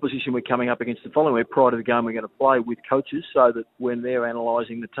 The opposition we're coming up against the following week, prior to the game we're going to play, with coaches, so that when they're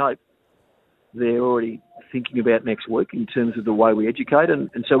analysing the tape, they're already thinking about next week in terms of the way we educate. And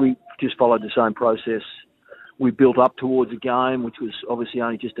so we just followed the same process. We built up towards a game, which was obviously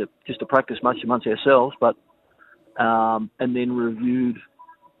only just a practice match amongst ourselves, but and then reviewed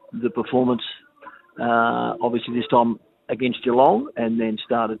the performance, obviously this time against Geelong, and then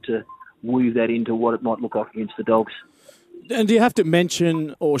started to weave that into what it might look like against the Dogs. And do you have to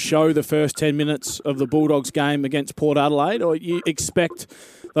mention or show the first 10 minutes of the Bulldogs game against Port Adelaide, or you expect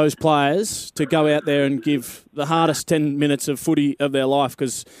those players to go out there and give the hardest 10 minutes of footy of their life?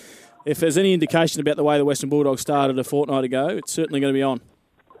 Because if there's any indication about the way the Western Bulldogs started a fortnight ago, it's certainly going to be on.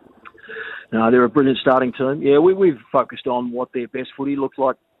 No, they're a brilliant starting team. Yeah, we've focused on what their best footy looks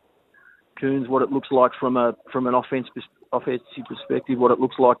like, Coons, what it looks like from an offensive perspective, what it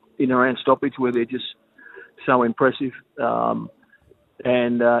looks like in around stoppage, where they're just so impressive, and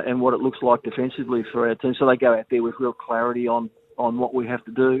what it looks like defensively for our team. So they go out there with real clarity on what we have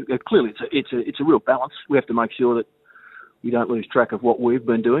to do. Clearly, it's a real balance. We have to make sure that we don't lose track of what we've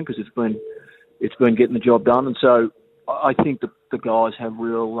been doing, because it's been getting the job done. And so I think the guys have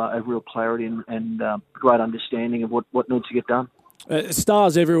real clarity and great understanding of what needs to get done.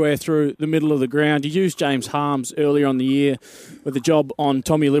 Stars everywhere through the middle of the ground. You used James Harms earlier on the year with the job on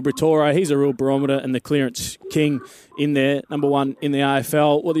Tommy Liberatore. He's a real barometer and the clearance king in there, number one in the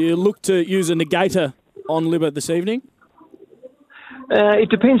AFL. Will you look to use a negator on Libba this evening? It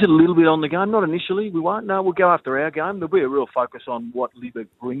depends a little bit on the game. Not initially. We won't. No, we'll go after our game. There'll be a real focus on what Libba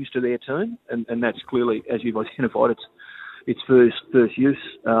brings to their team, and that's clearly, as you've identified, it's first use.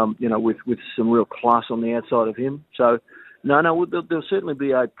 With some real class on the outside of him. So. No, there'll certainly be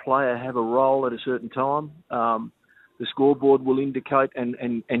a player have a role at a certain time. The scoreboard will indicate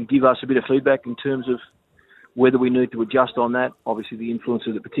and give us a bit of feedback in terms of whether we need to adjust on that. Obviously, the influence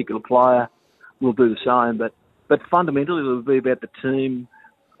of the particular player will do the same, but fundamentally it'll be about the team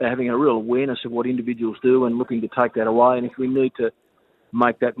having a real awareness of what individuals do and looking to take that away. And if we need to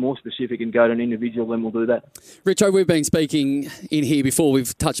make that more specific and go to an individual, then we'll do that. Richo, we've been speaking in here before.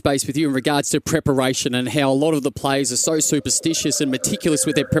 We've touched base with you in regards to preparation and how a lot of the players are so superstitious and meticulous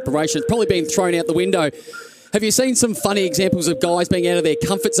with their preparation. It's probably been thrown out the window. Have you seen some funny examples of guys being out of their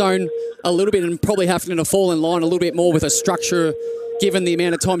comfort zone a little bit and probably having to fall in line a little bit more with a structure, given the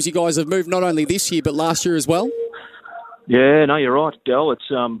amount of times you guys have moved, not only this year but last year as well? Yeah, no, you're right, Del. It's,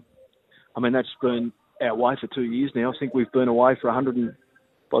 that's been our way for 2 years now. I think we've been away for 100.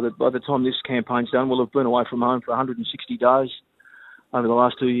 By the time this campaign's done, we'll have been away from home for 160 days over the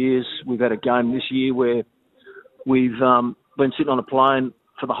last 2 years. We've had a game this year where we've been sitting on a plane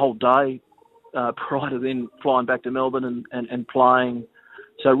for the whole day prior to then flying back to Melbourne and playing.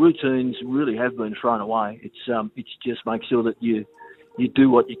 So routines really have been thrown away. It's just make sure that you do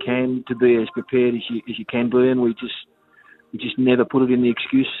what you can to be as prepared as you can be, and we just never put it in the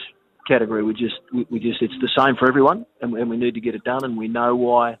excuse category. We just it's the same for everyone, and we need to get it done, and we know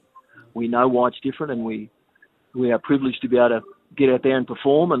why it's different, and we are privileged to be able to get out there and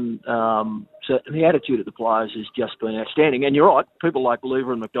perform, and so the attitude of the players has just been outstanding. And you're right, people like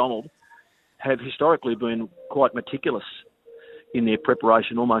Lever and McDonald have historically been quite meticulous in their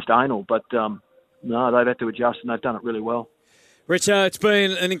preparation, almost anal, but no, they've had to adjust, and they've done it really well. Richo, it's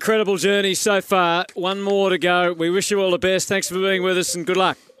been an incredible journey so far. One more to go. We wish you all the best. Thanks for being with us, and good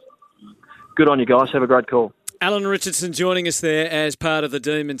luck. Good on you guys. Have a great call. Alan Richardson joining us there as part of the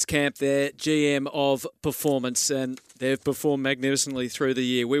Demons camp there, GM of Performance, and they've performed magnificently through the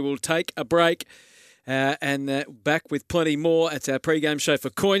year. We will take a break and back with plenty more. It's our pre-game show for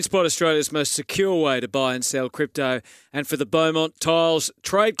CoinSpot, Australia's most secure way to buy and sell crypto, and for the Beaumont Tiles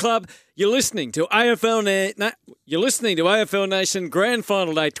Trade Club. You're listening to AFL Nation Grand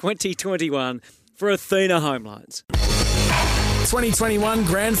Final Day 2021 for Athena Home Loans. 2021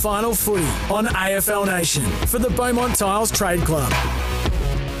 Grand Final footy on AFL Nation for the Beaumont Tiles Trade Club.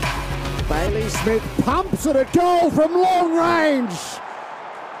 Bailey Smith pumps at a goal from long range.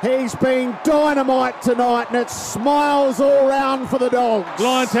 He's been dynamite tonight, and it's smiles all round for the Dogs.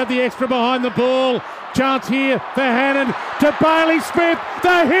 Lions have the extra behind the ball. Chance here for Hannon to Bailey Smith,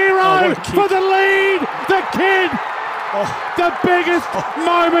 the hero for the lead. The kid, the biggest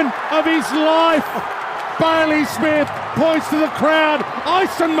moment of his life. Bailey Smith points to the crowd,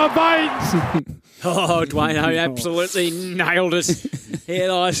 ice in my veins. Oh, Dwayne absolutely nailed it. He had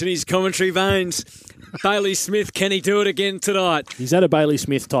ice in his commentary veins. Bailey Smith, can he do it again tonight? He's had a Bailey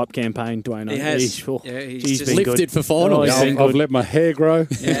Smith type campaign, Dwayne. He has. He's just been lifted good. for finals. I've let my hair grow.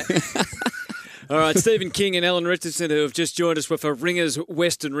 Yeah. All right, Stephen King and Ellen Richardson, who have just joined us with a Ringers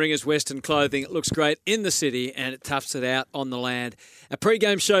Western clothing. It looks great in the city and it toughs it out on the land. A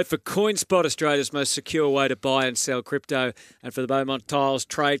pre-game show for CoinSpot, Australia's most secure way to buy and sell crypto, and for the Beaumont Tiles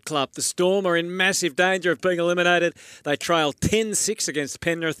Trade Club. The Storm are in massive danger of being eliminated. They trail 10-6 against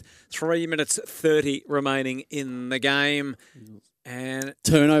Penrith, 3 minutes 30 remaining in the game. And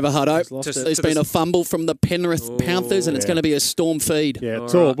turnover, Hutto. There's been a fumble from the Penrith Panthers, and it's going to be a Storm feed. Yeah,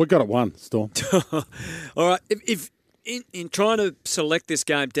 it's all. We've got it won, Storm. All right. If in trying to select this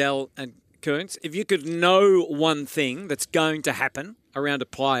game, Dal and Coons, if you could know one thing that's going to happen around a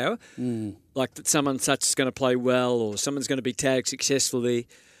player, like that someone such is going to play well, or someone's going to be tagged successfully,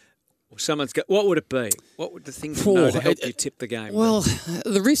 or what would it be? What would the thing know to help you tip the game? Well,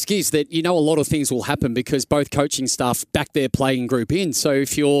 the risk is that a lot of things will happen because both coaching staff back their playing group in. So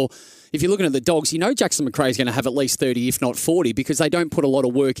if you're looking at the Dogs, Jackson Macrae is going to have at least 30, if not 40, because they don't put a lot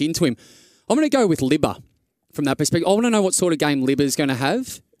of work into him. I'm going to go with Libba from that perspective. I want to know what sort of game Libba is going to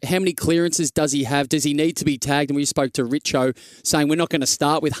have. How many clearances does he have? Does he need to be tagged? And we spoke to Richo saying we're not going to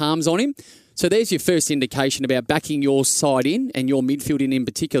start with harms on him. So there's your first indication about backing your side in and your midfield in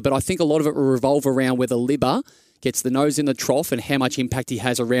particular. But I think a lot of it will revolve around whether Libba gets the nose in the trough and how much impact he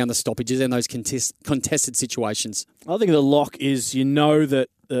has around the stoppages and those contested situations. I think the lock is that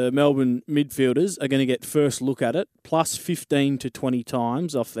the Melbourne midfielders are going to get first look at it, plus 15 to 20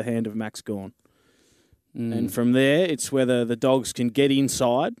 times off the hand of Max Gawn. And from there, it's whether the Dogs can get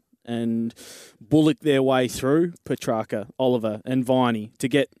inside and bullock their way through Petrarca, Oliver and Viney to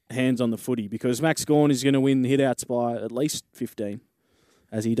get hands on the footy, because Max Gawn is going to win hit-outs by at least 15,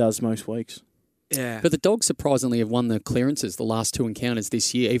 as he does most weeks. Yeah. But the Dogs surprisingly have won the clearances the last two encounters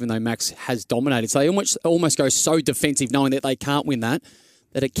this year, even though Max has dominated. So they almost go so defensive knowing that they can't win that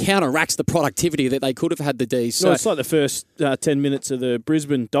it counteracts the productivity that they could have had the D's. So it's like the first 10 minutes of the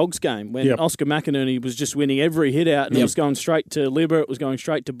Brisbane Dogs game when Oscar McInerney was just winning every hit out and it was going straight to Libba, it was going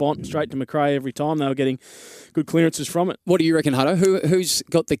straight to Bont, straight to Macrae every time. They were getting good clearances from it. What do you reckon, Hutto? Who's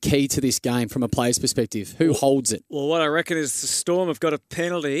got the key to this game from a player's perspective? Who holds it? Well, what I reckon is the Storm have got a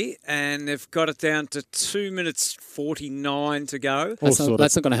penalty and they've got it down to 2 minutes 49 to go. That's not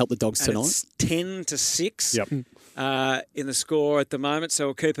going to help the Dogs tonight. It's 10-6. Yep. In the score at the moment, so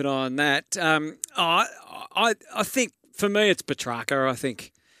we'll keep an eye on that. I think for me it's Petrarca. I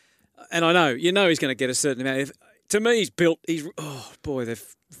think, and I know he's going to get a certain amount. To me, he's built. They've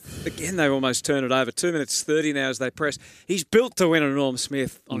almost turned it over. 2 minutes 30 now as they press. He's built to win a Norm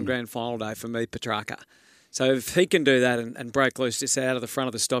Smith on grand final day for me, Petrarca. So if he can do that and break loose just out of the front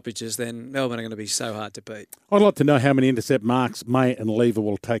of the stoppages, then Melbourne are going to be so hard to beat. I'd like to know how many intercept marks May and Lever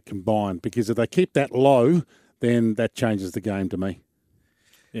will take combined, because if they keep that low, then that changes the game to me.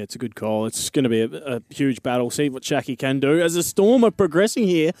 Yeah, it's a good call. It's going to be a huge battle. See what Shaki can do. As the Storm are progressing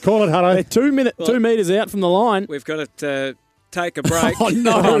here. Call it, Hutto. They're 2 metres out from the line. We've got to take a break. Oh,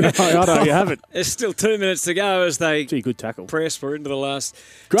 no, Hutto, you haven't. There's still 2 minutes to go as they good tackle. Press. We're into the last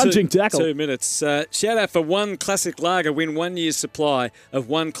grudging tackle. 2 minutes. Shout out for One Classic Lager. Win 1 year's supply of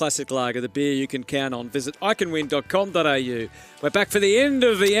One Classic Lager, the beer you can count on. Visit iCanWin.com.au. We're back for the end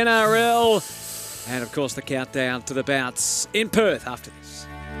of the NRL. And, of course, the countdown to the bounce in Perth after this.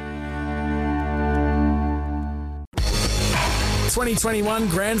 2021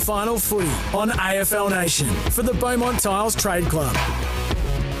 Grand Final footy on AFL Nation for the Beaumont Tiles Trade Club.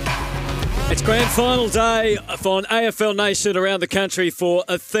 It's Grand Final day on AFL Nation around the country for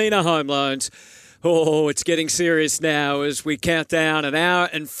Athena Home Loans. Oh, it's getting serious now as we count down an hour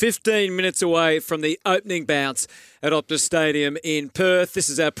and 15 minutes away from the opening bounce at Optus Stadium in Perth. This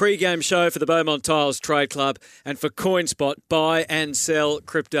is our pre-game show for the Beaumont Tiles Trade Club and for CoinSpot, buy and sell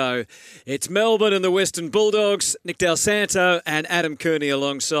crypto. It's Melbourne and the Western Bulldogs, Nick Del Santo and Adam Cooney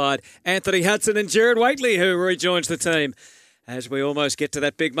alongside Anthony Hudson and Jared Waitley, who rejoins the team as we almost get to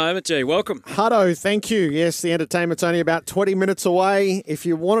that big moment. G, welcome. Hutto, thank you. Yes, the entertainment's only about 20 minutes away. If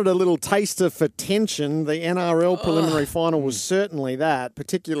you wanted a little taster for tension, the NRL preliminary final was certainly that,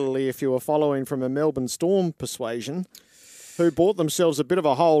 particularly if you were following from a Melbourne Storm persuasion. who bought themselves a bit of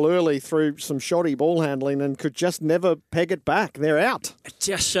a hole early through some shoddy ball handling and could just never peg it back. They're out. It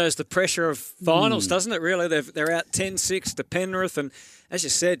just shows the pressure of finals, doesn't it, really? They're out 10-6 to Penrith, and as you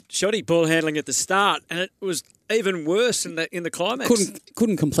said, shoddy ball handling at the start, and it was even worse in the climax.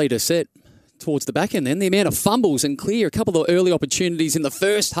 Couldn't complete a set towards the back end then. The amount of fumbles and clear, a couple of early opportunities in the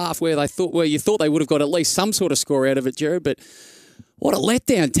first half where you thought they would have got at least some sort of score out of it, Jared, but what a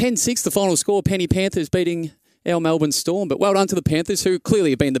letdown. 10-6, the final score. Penny Panthers beating our Melbourne Storm. But well done to the Panthers, who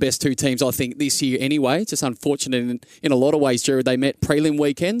clearly have been the best two teams, I think, this year anyway. Just unfortunate in a lot of ways, Jared. They met prelim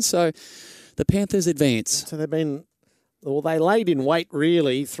weekend, so the Panthers advance. So they laid in wait,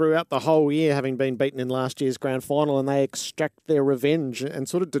 really, throughout the whole year, having been beaten in last year's grand final, and they extract their revenge and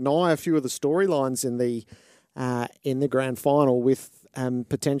sort of deny a few of the storylines in the grand final with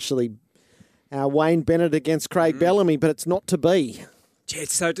potentially Wayne Bennett against Craig Bellamy, but it's not to be. Yeah,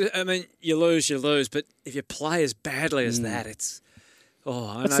 so, I mean, you lose, but if you play as badly as that, it's...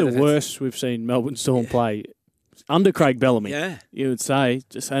 That's the worst we've seen Melbourne Storm play under Craig Bellamy. Yeah. You would say,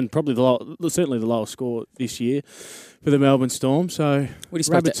 and probably certainly the lowest score this year for the Melbourne Storm. So,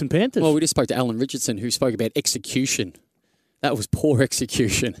 Rabbits and Panthers. Well, we just spoke to Alan Richardson, who spoke about execution. That was poor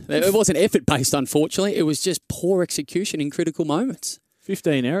execution. It wasn't effort-based, unfortunately. It was just poor execution in critical moments.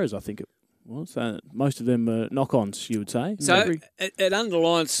 15 errors, I think it was. Most of them are knock-ons, you would say. So it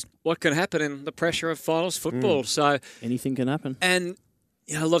underlines what can happen in the pressure of finals football. So anything can happen. And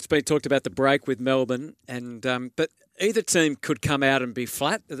a lot's been talked about the break with Melbourne, and but either team could come out and be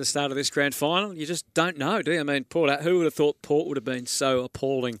flat at the start of this grand final. You just don't know, do you? I mean, who would have thought Port would have been so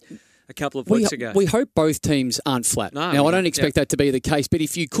appalling a couple of weeks ago? We hope both teams aren't flat. Now, I don't expect that to be the case, but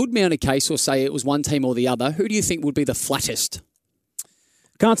if you could mount a case or say it was one team or the other, who do you think would be the flattest?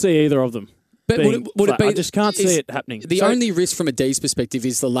 Can't see either of them. But would it be? I just can't see it happening. The only risk from a D's perspective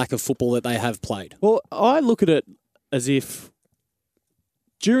is the lack of football that they have played. Well, I look at it as if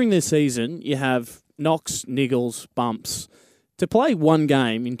during the season you have knocks, niggles, bumps. To play one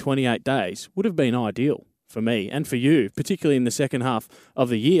game in 28 days would have been ideal for me and for you, particularly in the second half of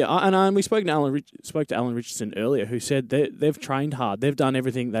the year. And we spoke to Alan Richardson earlier, who said they've trained hard. They've done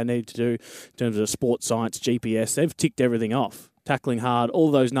everything they need to do in terms of sports science, GPS. They've ticked everything off. Tackling hard, all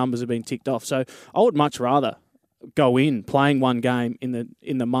those numbers have been ticked off. So I would much rather go in playing one game in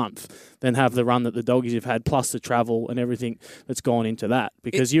the month than have the run that the Doggies have had, plus the travel and everything that's gone into that.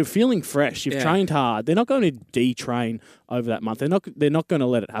 Because you're feeling fresh, you've trained hard. They're not going to detrain over that month. They're not going to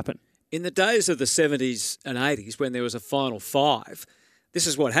let it happen. In the days of the 70s and 80s, when there was a final five, this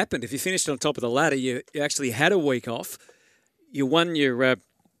is what happened. If you finished on top of the ladder, you actually had a week off. You won your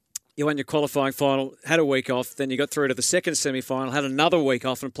qualifying final, had a week off, then you got through to the second semi-final, had another week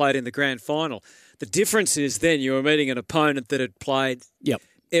off and played in the grand final. The difference is then you were meeting an opponent that had played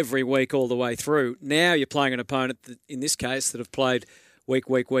every week all the way through. Now you're playing an opponent, in this case, that have played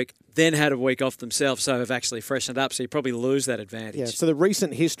week, then had a week off themselves, so have actually freshened up, so you probably lose that advantage. Yeah, so the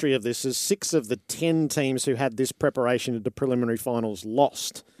recent history of this is 6 of the 10 teams who had this preparation into preliminary finals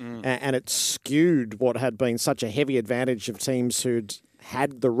lost, and it skewed what had been such a heavy advantage of teams who'd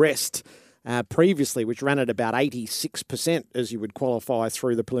had the rest previously, which ran at about 86% as you would qualify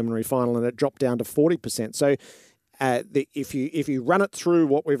through the preliminary final, and it dropped down to 40%. So if you run it through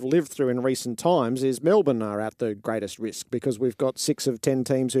what we've lived through in recent times, is Melbourne are at the greatest risk because we've got 6 of 10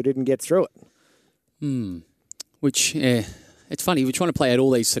 teams who didn't get through it. Which, it's funny, we're trying to play out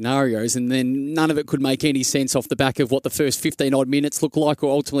all these scenarios and then none of it could make any sense off the back of what the first 15-odd minutes look like or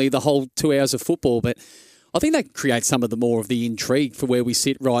ultimately the whole 2 hours of football. But I think that creates some of the more of the intrigue for where we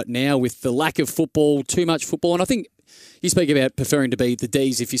sit right now with the lack of football, too much football. And I think you speak about preferring to be the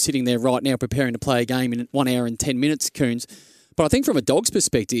Ds if you're sitting there right now preparing to play a game in 1 hour and 10 minutes, Coons. But I think from a Dogs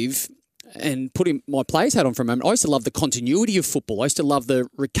perspective, and putting my players hat on for a moment, I used to love the continuity of football. I used to love the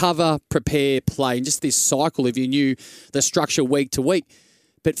recover, prepare, play, and just this cycle if you knew the structure week to week.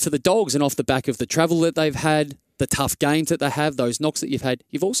 But for the Dogs and off the back of the travel that they've had, the tough games that they have, those knocks that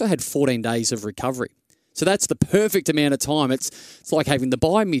you've also had 14 days of recovery. So that's the perfect amount of time. It's like having the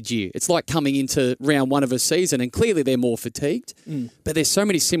bye mid-year. It's like coming into round 1 of a season, and clearly they're more fatigued. But there's so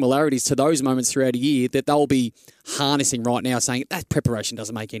many similarities to those moments throughout a year that they'll be harnessing right now, saying that preparation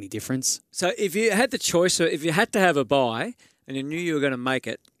doesn't make any difference. So if you had the choice, if you had to have a bye and you knew you were going to make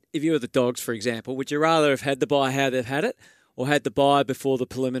it, if you were the Dogs, for example, would you rather have had the bye how they've had it or had the bye before the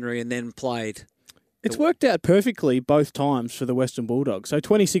preliminary and then played It's worked out perfectly both times for the Western Bulldogs. So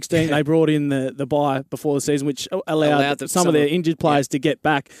 2016, they brought in the bye before the season, which allowed some of their injured players to get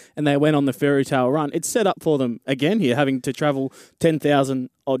back, and they went on the fairy tale run. It's set up for them again here, having to travel 10,000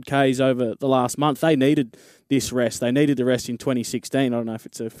 odd Ks over the last month. They needed this rest. They needed the rest in 2016. I don't know if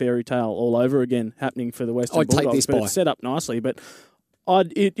it's a fairy tale all over again happening for the Western Bulldogs, take this but bye. it's set up nicely. But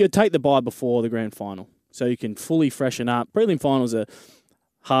you'd take the bye before the grand final, so you can fully freshen up. Prelim finals are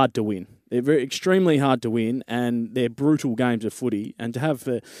hard to win. They're extremely hard to win, and they're brutal games of footy. And to have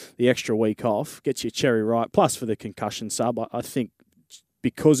the extra week off gets you cherry right. Plus, for the concussion sub, I think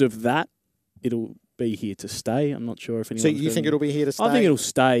because of that, it'll be here to stay. I'm not sure if anyone. So you think it'll be here to stay? I think it'll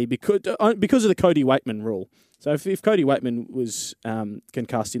stay because of the Cody Waitman rule. So if Cody Waitman was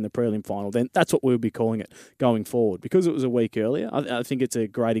concussed in the prelim final, then that's what we'll be calling it going forward. Because it was a week earlier, I think it's a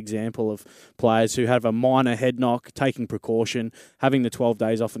great example of players who have a minor head knock, taking precaution, having the 12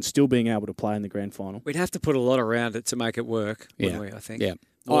 days off and still being able to play in the grand final. We'd have to put a lot around it to make it work, wouldn't we, I think? Yeah.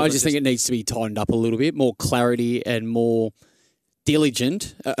 I just think it needs to be tightened up a little bit, more clarity and more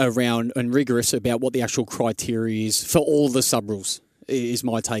diligent around and rigorous about what the actual criteria is for all the sub-rules. Is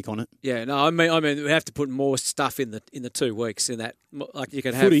my take on it. Yeah, no, I mean, we have to put more stuff in the 2 weeks in that. Like you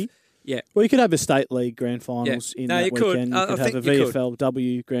could have footy. Yeah. Well, you could have a state league grand finals in that weekend. You could have a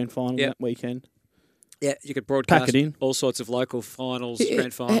VFLW grand final that weekend. Yeah, you could broadcast Pack it in. all sorts of local finals,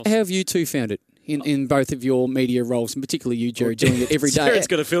 grand finals. How have you two found it in both of your media roles, and particularly you, Jerry, doing it every day? Jared's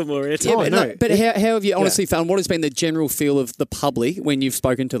got to feel more airtime. Yeah, but how have you honestly found, what has been the general feel of the public when you've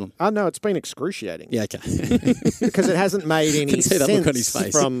spoken to them? No, it's been excruciating. Yeah, okay. Because it hasn't made any Can see that look on his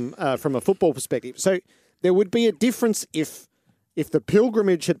sense face. from a football perspective. So there would be a difference if the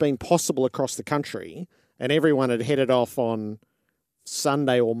pilgrimage had been possible across the country and everyone had headed off on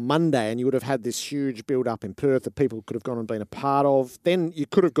Sunday or Monday, and you would have had this huge build-up in Perth that people could have gone and been a part of. Then you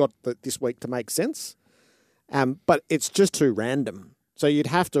could have got this week to make sense. But it's just too random. So you'd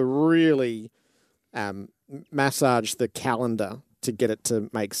have to really massage the calendar to get it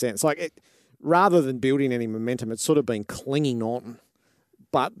to make sense. Rather than building any momentum, it's sort of been clinging on.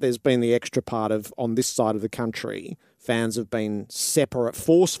 But there's been the extra part of, on this side of the country, fans have been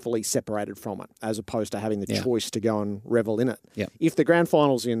forcefully separated from it, as opposed to having the choice to go and revel in it. Yeah. If the grand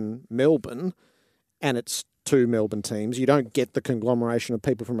final's in Melbourne and it's 2 Melbourne teams, you don't get the conglomeration of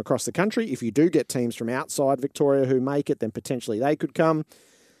people from across the country. If you do get teams from outside Victoria who make it, then potentially they could come.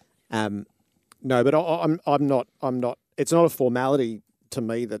 No, but I'm not. It's not a formality to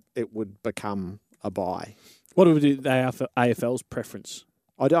me that it would become a bye. What would be the AFL's preference?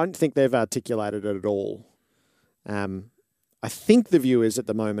 I don't think they've articulated it at all. I think the view is at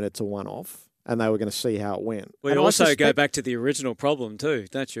the moment it's a one-off, and they were going to see how it went. We also go back to the original problem too,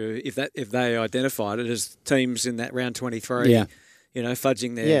 don't you? If they identified it as teams in that round 23,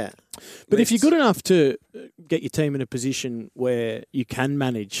 fudging their But if you're good enough to get your team in a position where you can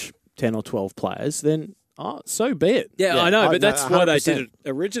manage 10 or 12 players, then so be it. Yeah, I know, but that's why they did it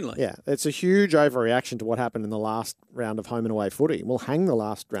originally. Yeah, it's a huge overreaction to what happened in the last round of home and away footy. We'll hang the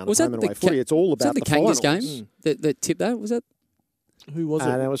last round of home and away footy. It's all about the Kangas finals. game that tipped that? Was that? Who was it?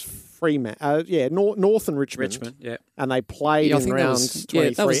 That was Fremantle. North and Richmond. Richmond, yeah. And they played in round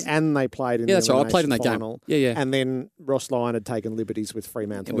 23 and they played in the that's right. I played in that final. game. Yeah. And then Ross Lyon had taken liberties with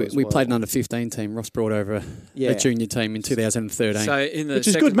Fremantle We played an under-15 team. Ross brought over a junior team in 2013. So in the which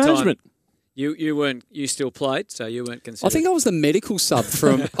is good management. You still played, so you weren't considered. I think I was the medical sub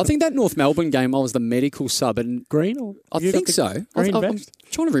from. I think that North Melbourne game, I was the medical sub, and Green. Or I think so. I'm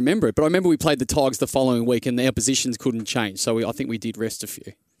trying to remember it, but I remember we played the Tigers the following week, and our positions couldn't change, so I think we did rest a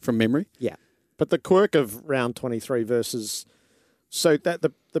few from memory. Yeah, but the quirk of round 23 versus so that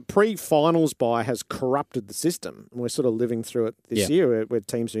the pre-finals bye has corrupted the system, and we're sort of living through it this year, where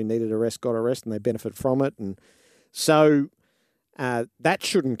teams who needed a rest got a rest, and they benefit from it, and so that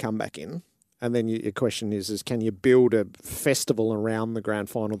shouldn't come back in. And then your question is can you build a festival around the grand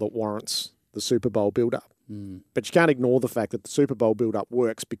final that warrants the Super Bowl build-up? But you can't ignore the fact that the Super Bowl build-up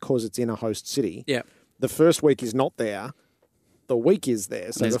works because it's in a host city. Yeah. The first week is not there. The week is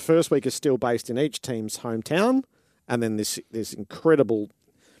there. So the first week is still based in each team's hometown. And then this incredible...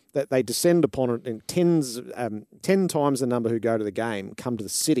 that they descend upon it in 10 times the number who go to the game come to the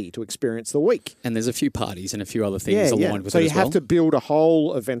city to experience the week. And there's a few parties and a few other things aligned with so it as well. So you have to build a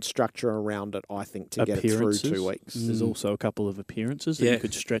whole event structure around it, I think, to get it through 2 weeks. There's also a couple of appearances that you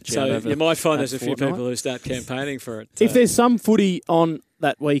could stretch so out over. You might find there's a few fortnight. people who start campaigning for it. If there's some footy on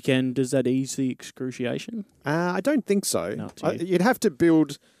that weekend, does that ease the excruciation? I don't think so. No, you'd have to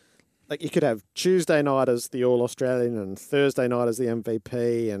build... Like you could have Tuesday night as the All-Australian and Thursday night as the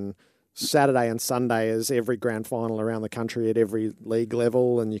MVP and Saturday and Sunday as every grand final around the country at every league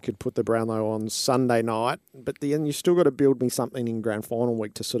level, and you could put the Brownlow on Sunday night. But then you still got to build me something in grand final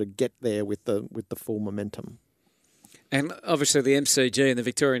week to sort of get there with the full momentum. And obviously the MCG and the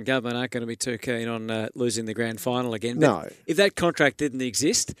Victorian government aren't going to be too keen on losing the grand final again. But No. if that contract didn't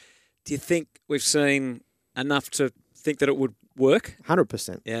exist, do you think we've seen enough to think that it would work?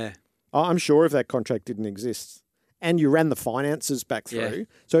 100%. Yeah. I'm sure if that contract didn't exist and you ran the finances back through, Yeah.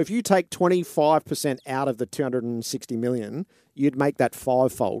 so if you take 25% out of the 260 million, you'd make that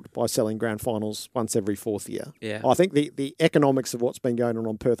fivefold by selling grand finals once every fourth year. Yeah. I think the economics of what's been going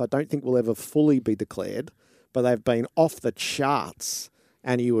on Perth, I don't think will ever fully be declared, but they've been off the charts,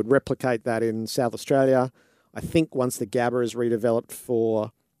 and you would replicate that in South Australia. I think once the Gabba is redeveloped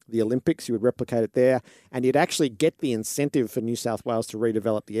for the Olympics, you would replicate it there, and you'd actually get the incentive for New South Wales to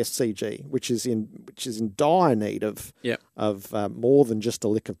redevelop the SCG, which is in dire need of more than just a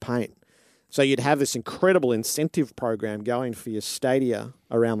lick of paint. So you'd have this incredible incentive program going for your stadia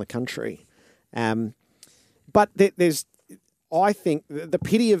around the country. But I think the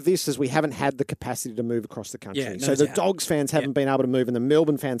pity of this is we haven't had the capacity to move across the country. Yeah, no so the doubt. Dogs fans haven't been able to move, and the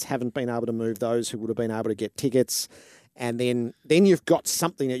Melbourne fans haven't been able to move, those who would have been able to get tickets. And then you've got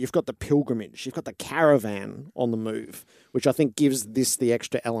something that you've got the pilgrimage, you've got the caravan on the move, which I think gives this the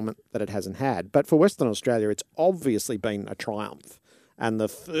extra element that it hasn't had. But for Western Australia, it's obviously been a triumph, and the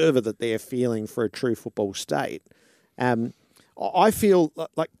fervour that they're feeling for a true football state. I feel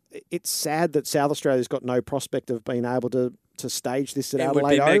like it's sad that South Australia's got no prospect of being able to stage this at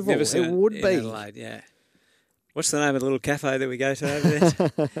Adelaide Oval. Magnificent It would in be. Adelaide, yeah. What's the name of the little cafe that we go to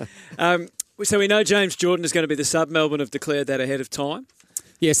over there? So we know James Jordan is going to be the sub. Melbourne have declared that ahead of time.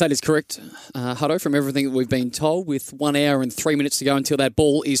 Yes, that is correct, Hutto, from everything that we've been told, with 1 hour and 3 minutes to go until that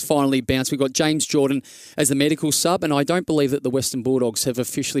ball is finally bounced. We've got James Jordan as the medical sub, and I don't believe that the Western Bulldogs have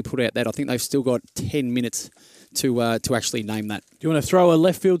officially put out that. I think they've still got 10 minutes to actually name that. Do you want to throw a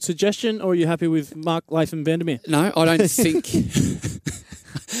left field suggestion, or are you happy with Mark Latham Vandermeer? No, I don't think...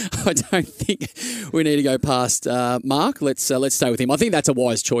 I don't think we need to go past Mark. Let's stay with him. I think that's a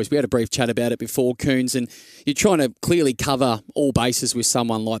wise choice. We had a brief chat about it before, Coons, and you're trying to clearly cover all bases with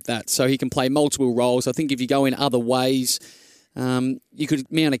someone like that. So he can play multiple roles. I think if you go in other ways, you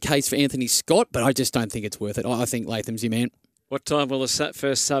could mount a case for Anthony Scott, but I just don't think it's worth it. I think Latham's your man. What time will the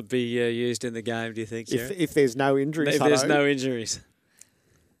first sub be used in the game, do you think, Jerry? If there's no injuries, If there's no injuries.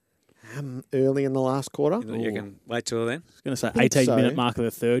 Early in the last quarter. You can wait till then. I was going to say 18-minute mark of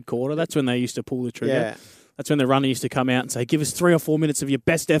the third quarter. That's when they used to pull the trigger. Yeah. That's when the runner used to come out and say, give us 3 or 4 minutes of your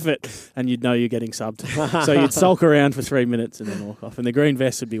best effort, and you'd know you're getting subbed. So you'd sulk around for 3 minutes and then walk off. And the green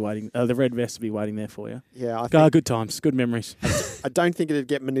vest would be waiting, the red vest would be waiting there for you. Yeah, I think, good times, good memories. I don't think it'd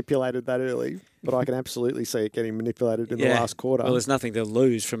get manipulated that early, but I can absolutely see it getting manipulated in the last quarter. Well, there's nothing to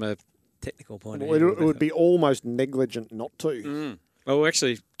lose from a technical point of view. It would be almost negligent not to. Mm. Well, we're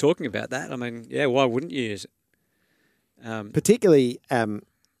actually talking about that. I mean, yeah, why wouldn't you use it? Particularly,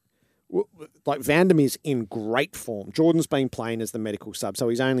 like Vandermeer's in great form. Jordan's been playing as the medical sub, so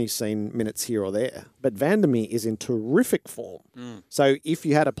he's only seen minutes here or there. But Vandermeer is in terrific form. Mm. So if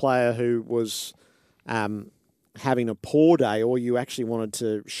you had a player who was having a poor day, or you actually wanted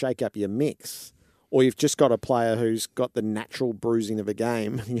to shake up your mix, or you've just got a player who's got the natural bruising of a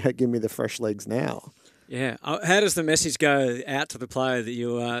game, give me the fresh legs now. Yeah. How does the message go out to the player that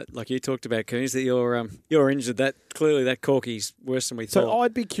you like you talked about, Coons, that you're injured? That clearly that corky's worse than we thought. So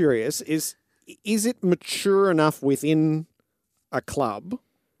I'd be curious: is it mature enough within a club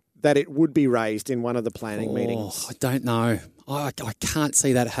that it would be raised in one of the planning meetings? I don't know. I can't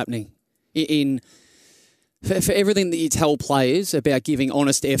see that happening. For everything that you tell players about giving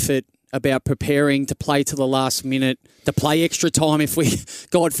honest effort, about preparing to play to the last minute, to play extra time if we,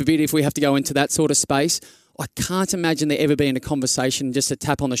 God forbid, if we have to go into that sort of space. I can't imagine there ever being a conversation, just a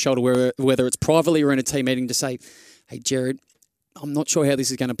tap on the shoulder, whether it's privately or in a team meeting, to say, hey, Jared, I'm not sure how this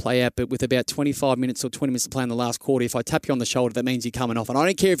is going to play out, but with about 25 minutes or 20 minutes to play in the last quarter, if I tap you on the shoulder, that means you're coming off. And I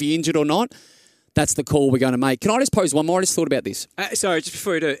don't care if you're injured or not, that's the call we're going to make. Can I just pose one more? I just thought about this. Sorry, just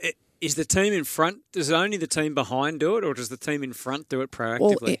before you do it. Is the team in front, does only the team behind do it, or does the team in front do it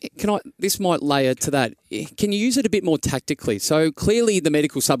proactively? Well, this might layer to that. Can you use it a bit more tactically? So clearly the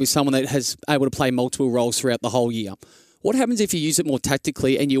medical sub is someone that has able to play multiple roles throughout the whole year. What happens if you use it more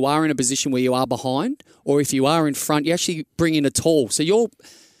tactically and you are in a position where you are behind, or if you are in front, you actually bring in a tall. So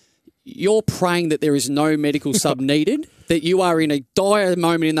you're praying that there is no medical sub needed, that you are in a dire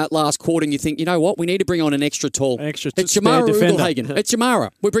moment in that last quarter and you think, you know what, we need to bring on an extra tall. It's Jamara Ugelhagen. It's Jamara.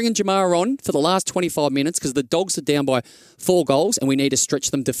 We're bringing Jamara on for the last 25 minutes because the Dogs are down by 4 goals and we need to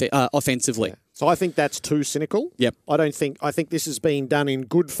stretch them offensively. So I think that's too cynical. Yep. I think this is being done in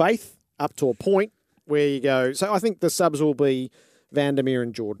good faith up to a point where you go. So I think the subs will be Vandermeer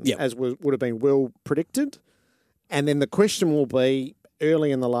and Jordan, as would have been well predicted. And then the question will be,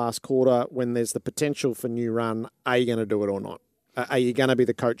 early in the last quarter, when there's the potential for new run, are you going to do it or not? Are you going to be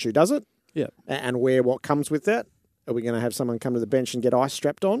the coach who does it? Yeah. And wear what comes with that? Are we going to have someone come to the bench and get ice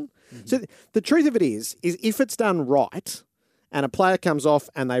strapped on? Mm-hmm. So the truth of it is if it's done right and a player comes off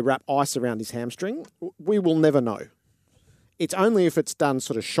and they wrap ice around his hamstring, we will never know. It's only if it's done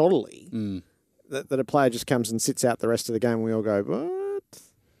sort of shoddily that a player just comes and sits out the rest of the game and we all go, what?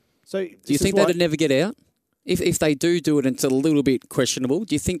 So do you think that'd never get out? If they do it and it's a little bit questionable,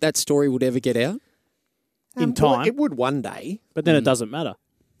 do you think that story would ever get out? In time. Well, it would one day. But then it doesn't matter.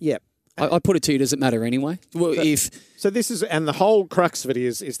 Yeah. I put it to you, does it matter anyway? Well, so this is, and the whole crux of it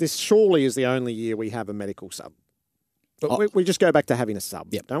is this surely is the only year we have a medical sub. But we just go back to having a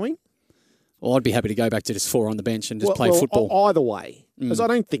sub, don't we? Well, I'd be happy to go back to just 4 on the bench and just play football. Either way, because I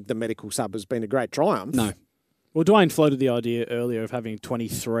don't think the medical sub has been a great triumph. No. Well, Dwayne floated the idea earlier of having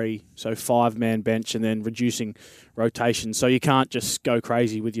 23, so 5-man bench and then reducing rotation. So you can't just go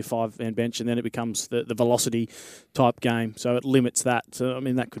crazy with your 5-man bench and then it becomes the velocity type game. So it limits that. So, I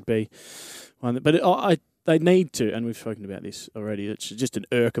mean, that could be one. But they need to, and we've spoken about this already, it's just an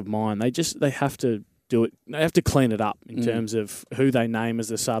irk of mine. They have to do it. They have to clean it up in terms of who they name as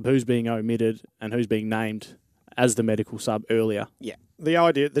the sub, who's being omitted and who's being named as the medical sub earlier. Yeah. The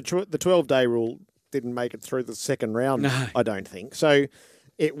idea, the 12-day rule didn't make it through the second round, I don't think. So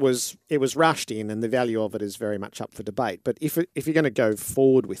it was rushed in, and the value of it is very much up for debate. But if you're going to go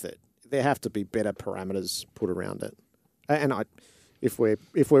forward with it, there have to be better parameters put around it. And if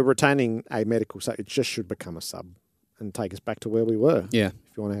we're retaining a medical sub, it just should become a sub and take us back to where we were. Yeah.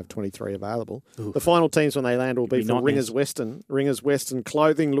 If you want to have 23 available. Oof. The final teams when they land will be for Ringers Western. Ringers Western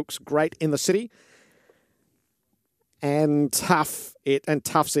clothing looks great in the city. And toughs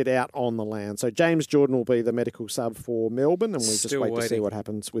it out on the land. So James Jordan will be the medical sub for Melbourne, and we'll just wait to see what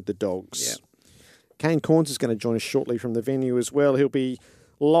happens with the Dogs. Yeah. Kane Corns is going to join us shortly from the venue as well. He'll be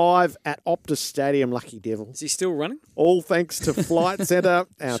live at Optus Stadium, Lucky Devil. Is he still running? All thanks to Flight Centre,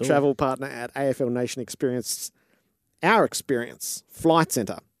 our travel partner at AFL Nation Experience. Our experience, Flight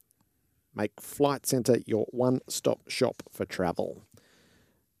Centre. Make Flight Centre your one-stop shop for travel.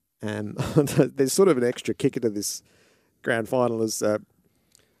 And there's sort of an extra kicker to this grand final is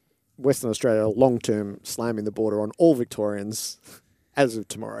Western Australia long-term slamming the border on all Victorians as of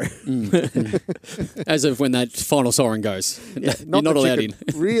tomorrow. As of when that final siren goes. Yeah, you're not allowed in.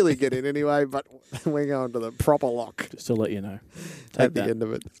 Really get in anyway, but we're going to the proper lock. Just to let you know. At the end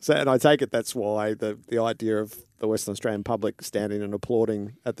of it. So, and I take it that's why the idea of the Western Australian public standing and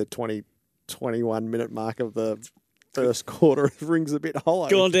applauding at the 21 minute mark of the first quarter rings a bit hollow.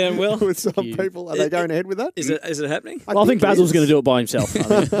 Gone down well. With some people. Are they going ahead with that? Is it happening? I think Basil's going to do it by himself.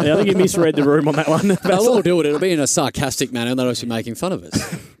 I think he misread the room on that one. They'll all do it. It'll be in a sarcastic manner and they'll also be making fun of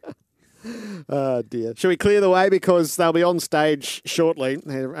us. Oh, dear. Shall we clear the way? Because they'll be on stage shortly.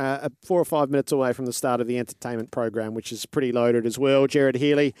 They're 4 or 5 minutes away from the start of the entertainment program, which is pretty loaded as well. Jared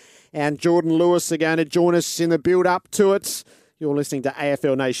Healy and Jordan Lewis are going to join us in the build-up to it. You're listening to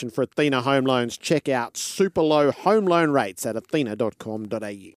AFL Nation for Athena Home Loans. Check out super low home loan rates at athena.com.au.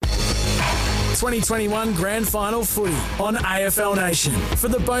 2021 Grand Final footy on AFL Nation for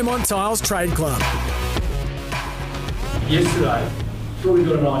the Beaumont Tiles Trade Club. Yesterday, probably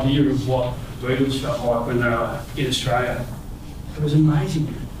got an idea of what Beatles felt like when they were in Australia. It was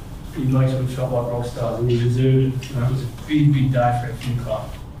amazing. The blokes would have felt like rock stars and you deserved it. It was a big, big day for our film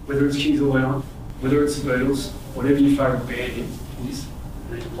club. Whether it's Kings of Leon, whether it's the Beatles, whatever your favourite band is,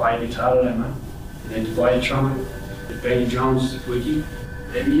 you need to play your guitar today, mate. You need to play your trumpet, you bang your drums with you.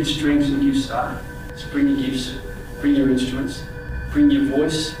 Whatever your strengths and gifts are, just bring your gifts, bring your instruments, bring your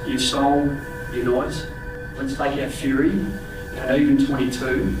voice, your song, your noise. Let's take our fury and even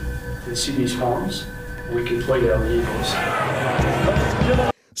 22 to the Sydney Swans, and we complete our year, boys.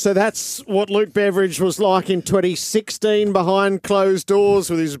 So that's what Luke Beveridge was like in 2016 behind closed doors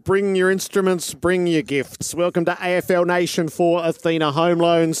with his Bring Your Instruments, Bring Your Gifts. Welcome to AFL Nation for Athena Home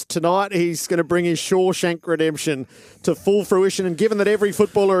Loans. Tonight he's going to bring his Shawshank Redemption to full fruition, and given that every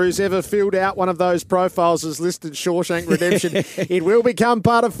footballer who's ever filled out one of those profiles has listed Shawshank Redemption, it will become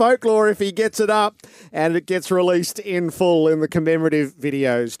part of folklore if he gets it up and it gets released in full in the commemorative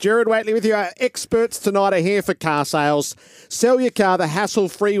videos. Jared Waitley with you. Our experts tonight are here for car sales. Sell your car the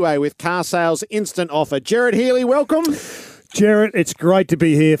hassle-free way with Car Sales Instant Offer. Jared Healy, welcome. Jared, it's great to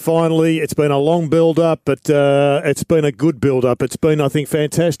be here finally. It's been a long build-up, but it's been a good build-up. It's been, I think,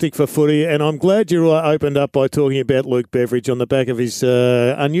 fantastic for footy, and I'm glad you opened up by talking about Luke Beveridge on the back of his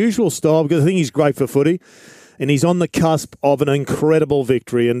unusual style, because I think he's great for footy. and he's on the cusp of an incredible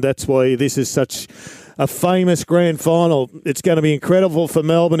victory, and that's why this is such a famous grand final. It's going to be incredible for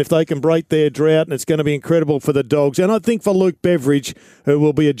Melbourne if they can break their drought, and it's going to be incredible for the Dogs. And I think for Luke Beveridge, who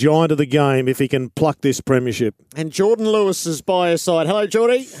will be a giant of the game if he can pluck this premiership. And Jordan Lewis is by his side. Hello,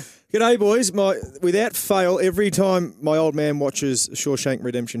 Geordie. G'day, boys. Without fail, every time my old man watches Shawshank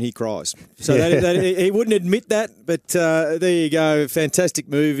Redemption, he cries. So he wouldn't admit that, but there you go. Fantastic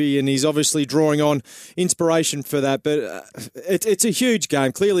movie, and he's obviously drawing on inspiration for that. But it's a huge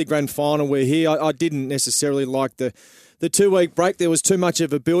game. Clearly, grand final. We're here. I didn't necessarily like the 2-week break. There was too much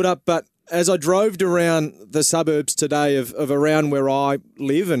of a build-up, but as I drove around the suburbs today of around where I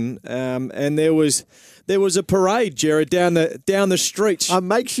live, and there was a parade, Jared, down the street. A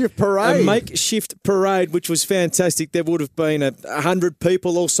makeshift parade. A makeshift parade, which was fantastic. There would have been 100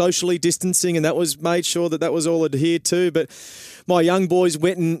 people all socially distancing, and that was made sure that was all adhered to. But my young boys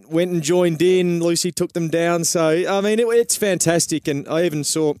went and joined in. Lucy took them down. So, I mean, it's fantastic. And I even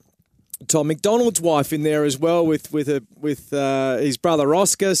saw Tom McDonald's wife in there as well with his brother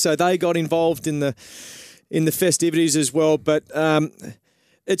Oscar. So they got involved in the festivities as well. But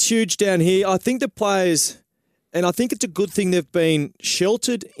it's huge down here. I think the players, and I think it's a good thing they've been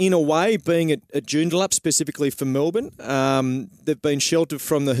sheltered in a way, being at Joondalup specifically for Melbourne. They've been sheltered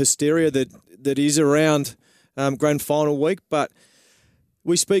from the hysteria that is around grand final week. But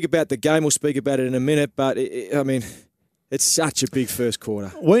we speak about the game. We'll speak about it in a minute. But, it's such a big first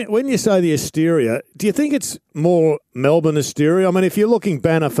quarter. When you say the hysteria, do you think it's more Melbourne hysteria? I mean, if you're looking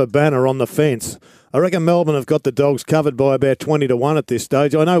banner for banner on the fence, I reckon Melbourne have got the Dogs covered by about 20-1 at this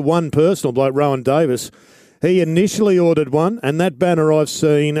stage. I know one personal bloke, Rowan Davis. He initially ordered one, and that banner I've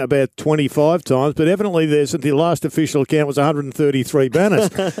seen about 25 times, but evidently the last official count was 133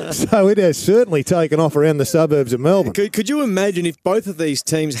 banners. So it has certainly taken off around the suburbs of Melbourne. Could you imagine if both of these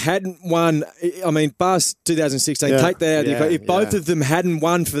teams hadn't won, past 2016, take that out, if both of them hadn't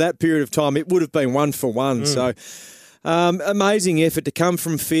won for that period of time, it would have been 1-for-1. So amazing effort to come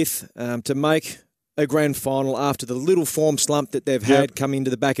from fifth, to make a grand final after the little form slump that they've had coming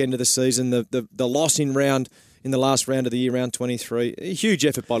into the back end of the season, the loss in the last round of the year, round 23. A huge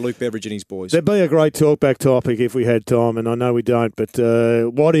effort by Luke Beveridge and his boys. There'd be a great talkback topic if we had time, and I know we don't, but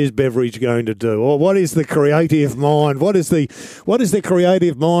what is Beveridge going to do? Or what is the creative mind? What is the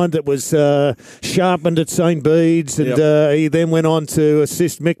creative mind that was sharpened at St. Bede's, and he then went on to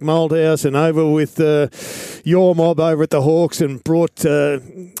assist Mick Malthouse and over with your mob over at the Hawks and brought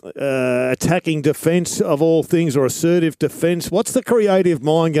attacking defence of all things, or assertive defence. What's the creative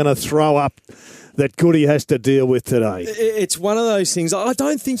mind going to throw up that Goody has to deal with today? It's one of those things. I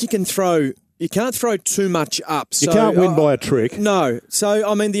don't think you can't throw too much up. So, you can't win by a trick. No.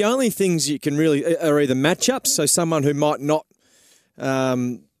 So, the only things you can really are either matchups, so someone who might not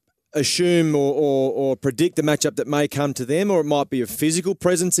assume or predict the matchup that may come to them, or it might be a physical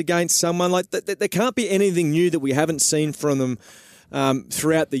presence against someone. Like there can't be anything new that we haven't seen from them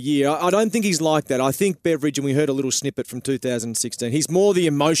throughout the year. I don't think he's like that. I think Beveridge, and we heard a little snippet from 2016, he's more the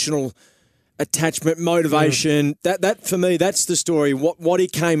emotional attachment, motivation. That for me, that's the story. What he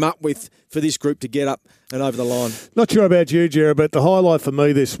came up with for this group to get up and over the line. Not sure about you, Jared, but the highlight for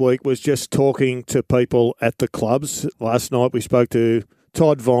me this week was just talking to people at the clubs. Last night we spoke to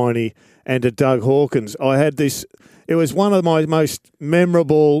Todd Viney and to Doug Hawkins. It was one of my most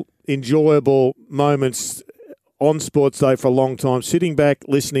memorable, enjoyable moments on Sports Day for a long time, sitting back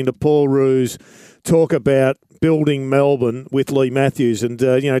listening to Paul Roos talk about building Melbourne with Lee Matthews, and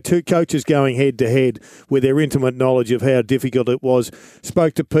two coaches going head to head with their intimate knowledge of how difficult it was.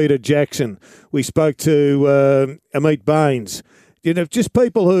 Spoke to Peter Jackson. We spoke to Amit Baines. Just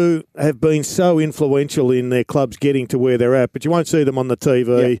people who have been so influential in their clubs getting to where they're at, but you won't see them on the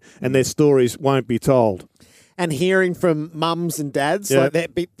TV, and their stories won't be told. And hearing from mums and dads, like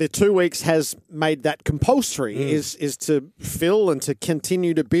that, the 2 weeks has made that compulsory, is to fill and to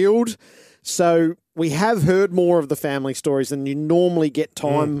continue to build. So we have heard more of the family stories than you normally get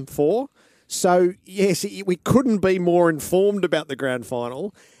time for. So, yes, we couldn't be more informed about the grand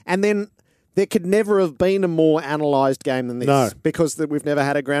final. And then there could never have been a more analysed game than this because we've never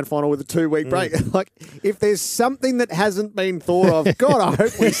had a grand final with a 2-week break. Like, if there's something that hasn't been thought of, God, I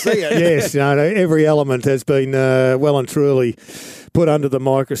hope we see it. Yes, every element has been well and truly put under the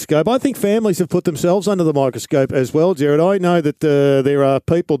microscope. I think families have put themselves under the microscope as well, Jared. I know that there are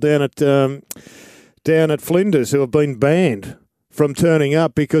people down at Flinders who have been banned from turning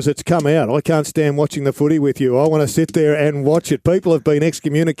up because it's come out. I can't stand watching the footy with you. I want to sit there and watch it. People have been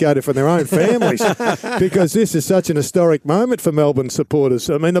excommunicated from their own families because this is such an historic moment for Melbourne supporters.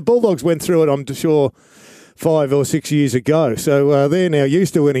 I mean, the Bulldogs went through it, I'm sure, 5 or 6 years ago. So they're now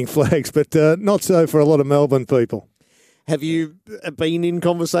used to winning flags, but not so for a lot of Melbourne people. Have you been in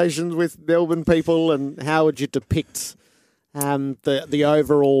conversations with Melbourne people, and how would you depict the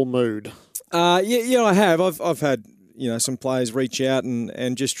overall mood? Yeah, I have. I've had some players reach out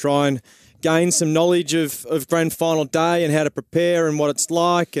and just try and gain some knowledge of grand final day and how to prepare and what it's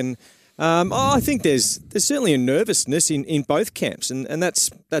like. And I think there's certainly a nervousness in both camps, and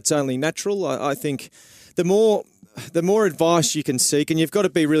that's only natural. I think the more advice you can seek, and you've got to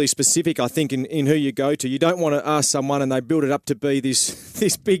be really specific, I think, in who you go to. You don't want to ask someone and they build it up to be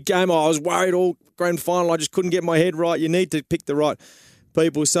this big game. I was worried all grand final, I just couldn't get my head right. You need to pick the right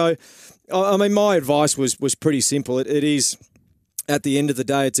people. So, I mean, my advice was pretty simple. It is, at the end of the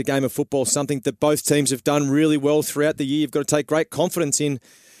day, it's a game of football, something that both teams have done really well throughout the year. You've got to take great confidence in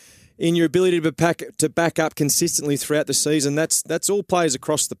your ability to back up consistently throughout the season. That's all players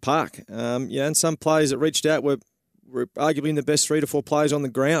across the park. And some players that reached out were arguably the best 3 to 4 players on the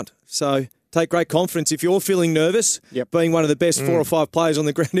ground. So take great confidence. If you're feeling nervous, being one of the best 4 or 5 players on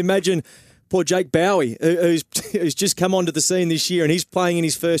the ground, imagine poor Jake Bowie, who's just come onto the scene this year, and he's playing in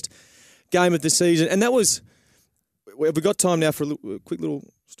his first game of the season. And that was... Have we got time now for a quick little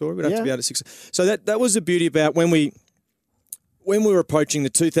story? We'd have to be out at 6. So that was the beauty about when we were approaching the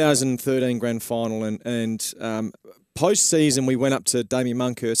 2013 grand final and post-season, we went up to Damien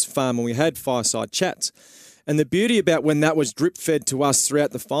Monkhurst's farm and we had fireside chats. And the beauty about when that was drip-fed to us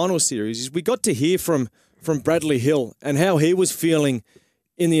throughout the final series is we got to hear from Bradley Hill and how he was feeling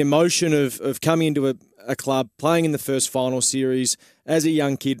in the emotion of coming into a club, playing in the first final series as a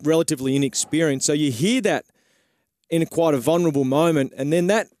young kid, relatively inexperienced. So you hear that in quite a vulnerable moment, and then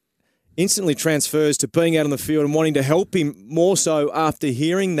that instantly transfers to being out on the field and wanting to help him more so after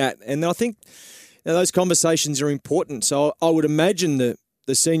hearing that. And I think those conversations are important. So I would imagine that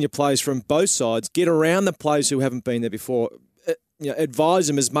the senior players from both sides get around the players who haven't been there before, advise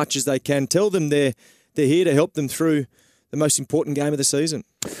them as much as they can, tell them they're here to help them through the most important game of the season.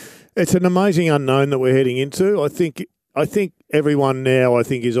 It's an amazing unknown that we're heading into. I think everyone now,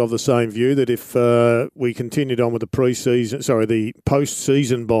 is of the same view that if we continued on with the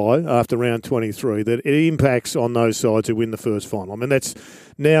post-season bye after round 23, that it impacts on those sides who win the first final. I mean, that's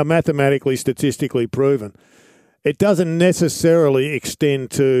now mathematically, statistically proven. It doesn't necessarily extend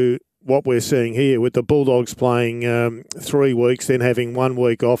to what we're seeing here with the Bulldogs playing 3 weeks, then having 1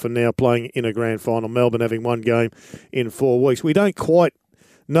 week off, and now playing in a grand final. Melbourne having 1 game in 4 weeks. We don't quite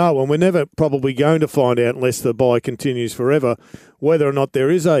know, and we're never probably going to find out unless the bye continues forever, whether or not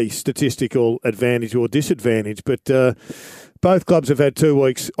there is a statistical advantage or disadvantage. But both clubs have had 2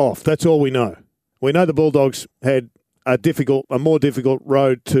 weeks off. That's all we know. We know the Bulldogs had a more difficult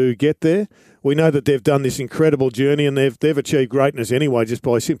road to get there. We know that they've done this incredible journey, and they've achieved greatness anyway just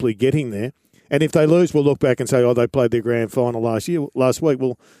by simply getting there. And if they lose, we'll look back and say, they played their grand final last week.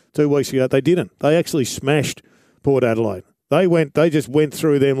 Well, 2 weeks ago, they didn't. They actually smashed Port Adelaide. They just went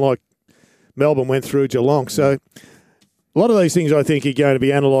through them like Melbourne went through Geelong. So a lot of these things, I think, are going to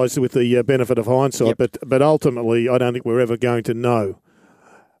be analysed with the benefit of hindsight. Yep. But ultimately, I don't think we're ever going to know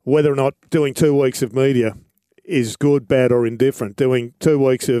whether or not doing 2 weeks of media is good, bad or indifferent. Doing 2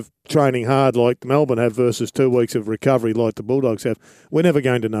 weeks of training hard like Melbourne have versus 2 weeks of recovery like the Bulldogs have, we're never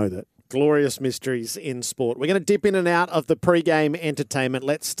going to know that. Glorious mysteries in sport. We're going to dip in and out of the pre-game entertainment.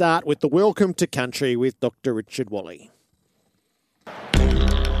 Let's start with the Welcome to Country with Dr. Richard Wally.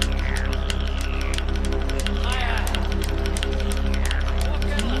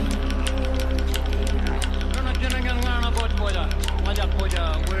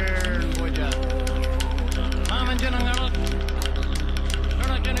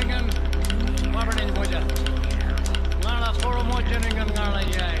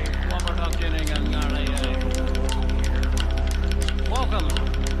 Welcome.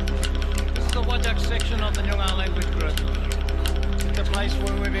 This is the Wajak section of the Noongar language group. It's a place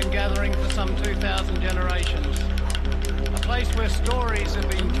where we've been gathering for some 2,000 generations. A place where stories have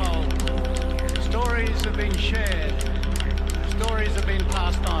been told, stories have been shared, stories have been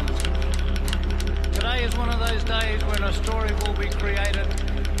passed on. Today is one of those days when a story will be created,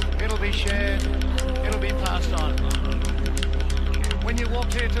 it'll be shared, it'll be passed on. When you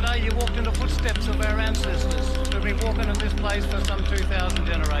walked here today, you walked in the footsteps of our ancestors who've been walking in this place for some 2,000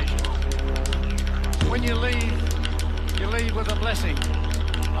 generations. When you leave with a blessing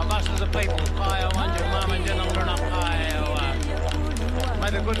of us as a people. May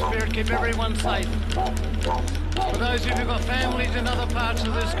the good spirit keep everyone safe. For those of you who've got families in other parts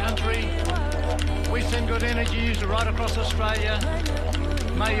of this country, we send good energies right across Australia.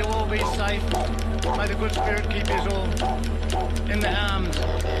 May you all be safe. May the good spirit keep you all in the arms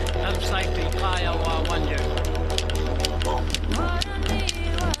Health safety, Kaya Wanju.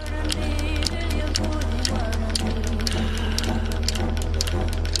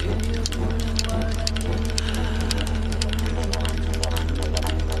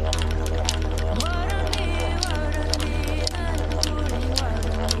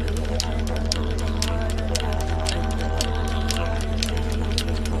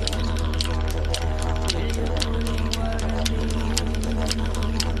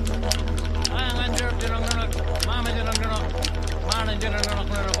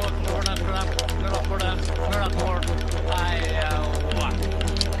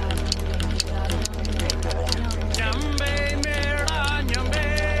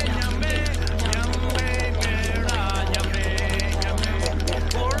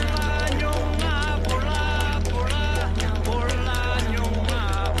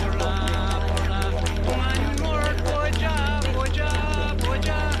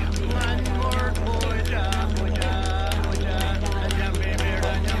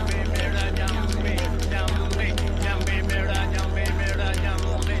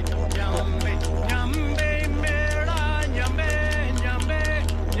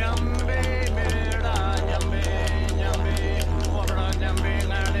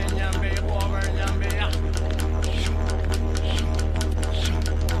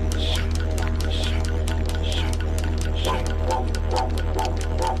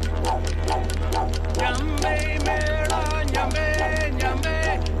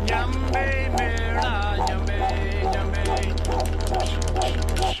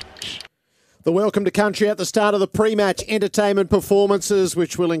 The welcome to country at the start of the pre-match entertainment performances,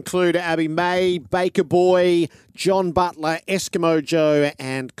 which will include Abby May, Baker Boy, John Butler, Eskimo Joe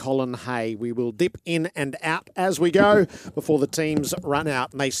and Colin Hay. We will dip in and out as we go before the teams run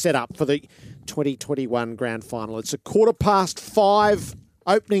out and they set up for the 2021 Grand Final. It's 5:15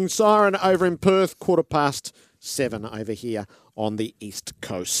 opening siren over in Perth, 7:15 over here on the East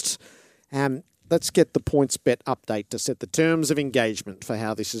Coast. Let's get the PointsBet update to set the terms of engagement for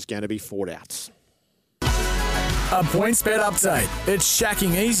how this is going to be fought out. A PointsBet update. It's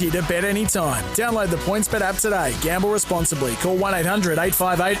shacking easier to bet anytime. Download the PointsBet app today. Gamble responsibly. Call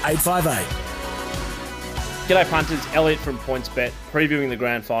 1-800-858-858. G'day punters, Elliot from PointsBet, previewing the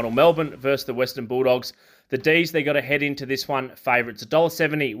Grand Final. Melbourne versus the Western Bulldogs. The D's, they got to head into this one favourites.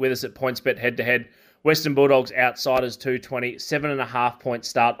 $1.70 with us at PointsBet head-to-head. Western Bulldogs outsiders 220, 7.5 point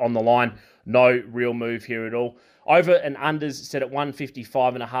start on the line. No real move here at all. Over and unders set at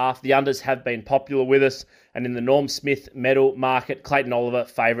 155.5. The unders have been popular with us. And in the Norm Smith medal market, Clayton Oliver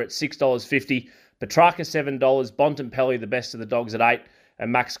favourite, $6.50. Petrarca, $7. Bontempelli, the best of the dogs at $8.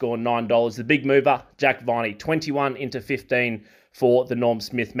 And Max Gorn, $9. The big mover, Jack Viney, 21 into 15 for the Norm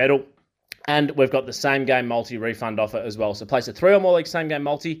Smith medal. And we've got the same game multi refund offer as well. So place a 3 or more league same game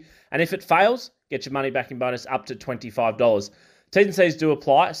multi. And if it fails, get your money back in bonus up to $25. T's and C's do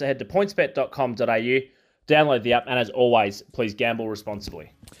apply, so head to pointsbet.com.au, download the app, and as always, please gamble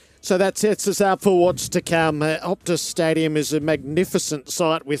responsibly. So that sets us up for what's to come. Optus Stadium is a magnificent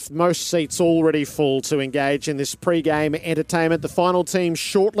site with most seats already full to engage in this pre-game entertainment. The final team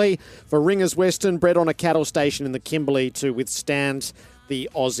shortly for Ringers Western, bred on a cattle station in the Kimberley to withstand the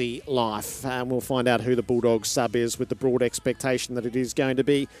Aussie life. We'll find out who the Bulldogs sub is with the broad expectation that it is going to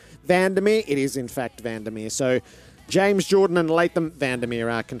be Vandermeer. It is, in fact, Vandermeer. So James Jordan and Latham Vandermeer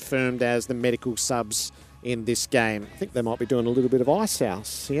are confirmed as the medical subs in this game. I think they might be doing a little bit of ice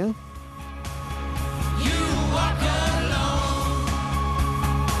house here.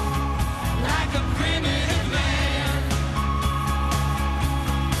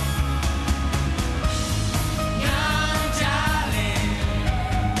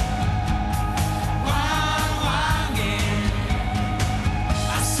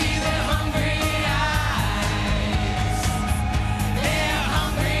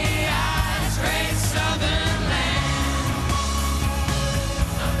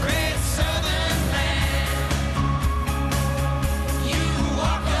 Great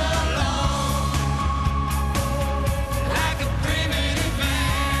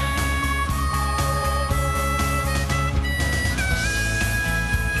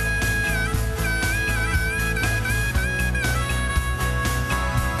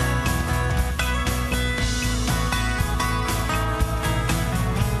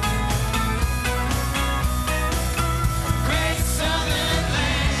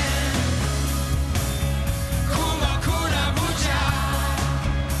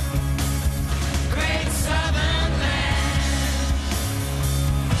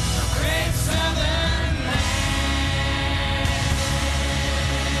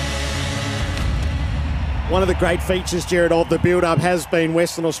One of the great features, Jared, of the build-up has been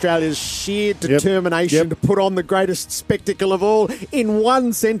Western Australia's sheer determination to put on the greatest spectacle of all. In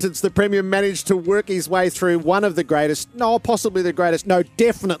one sentence, the Premier managed to work his way through one of the greatest, no, possibly the greatest, no,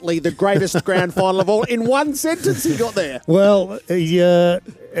 definitely the greatest grand final of all. In one sentence, he got there. Well, he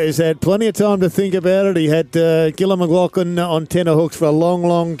has had plenty of time to think about it. He had Gillon McLachlan on tenor hooks for a long,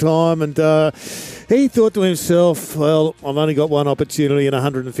 long time, and he thought to himself, well, I've only got one opportunity in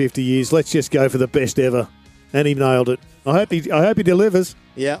 150 years. Let's just go for the best ever. And he nailed it. I hope he delivers.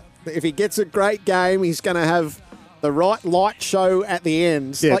 Yeah. If he gets a great game, he's going to have the right light show at the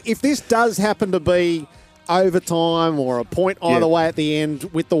end. Yeah. Like, if this does happen to be overtime or a point either way at the end,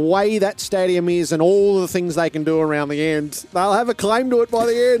 with the way that stadium is and all the things they can do around the end, they'll have a claim to it by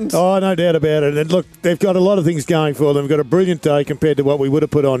the end. Oh, no doubt about it. And look, they've got a lot of things going for them. They've got a brilliant day compared to what we would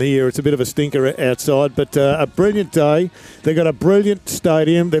have put on here. It's a bit of a stinker outside, but a brilliant day. They've got a brilliant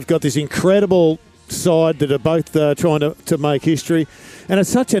stadium. They've got this incredible side that are both trying to make history, and it's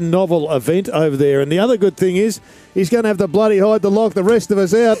such a novel event over there. And the other good thing is he's going to have the bloody hide to lock the rest of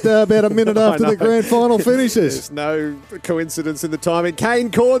us out about a minute after the grand final finishes. There's no coincidence in the timing.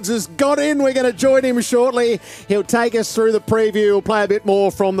 Kane Corns has got in. We're going to join him shortly. He'll take us through the preview. We'll play a bit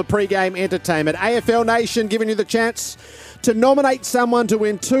more from the pre-game entertainment. AFL Nation giving you the chance to nominate someone to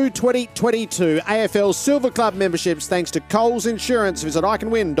win 2 2022 AFL Silver Club memberships thanks to Coles Insurance. Visit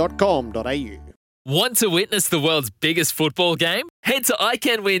iCanWin.com.au. Want to witness the world's biggest football game? Head to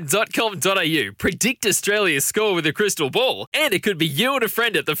iCanWin.com.au, predict Australia's score with a crystal ball, and it could be you and a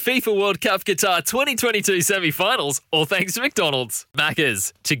friend at the FIFA World Cup Qatar 2022 semi-finals, all thanks to McDonald's.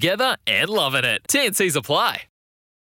 Maccas, together and loving it. TNCs apply.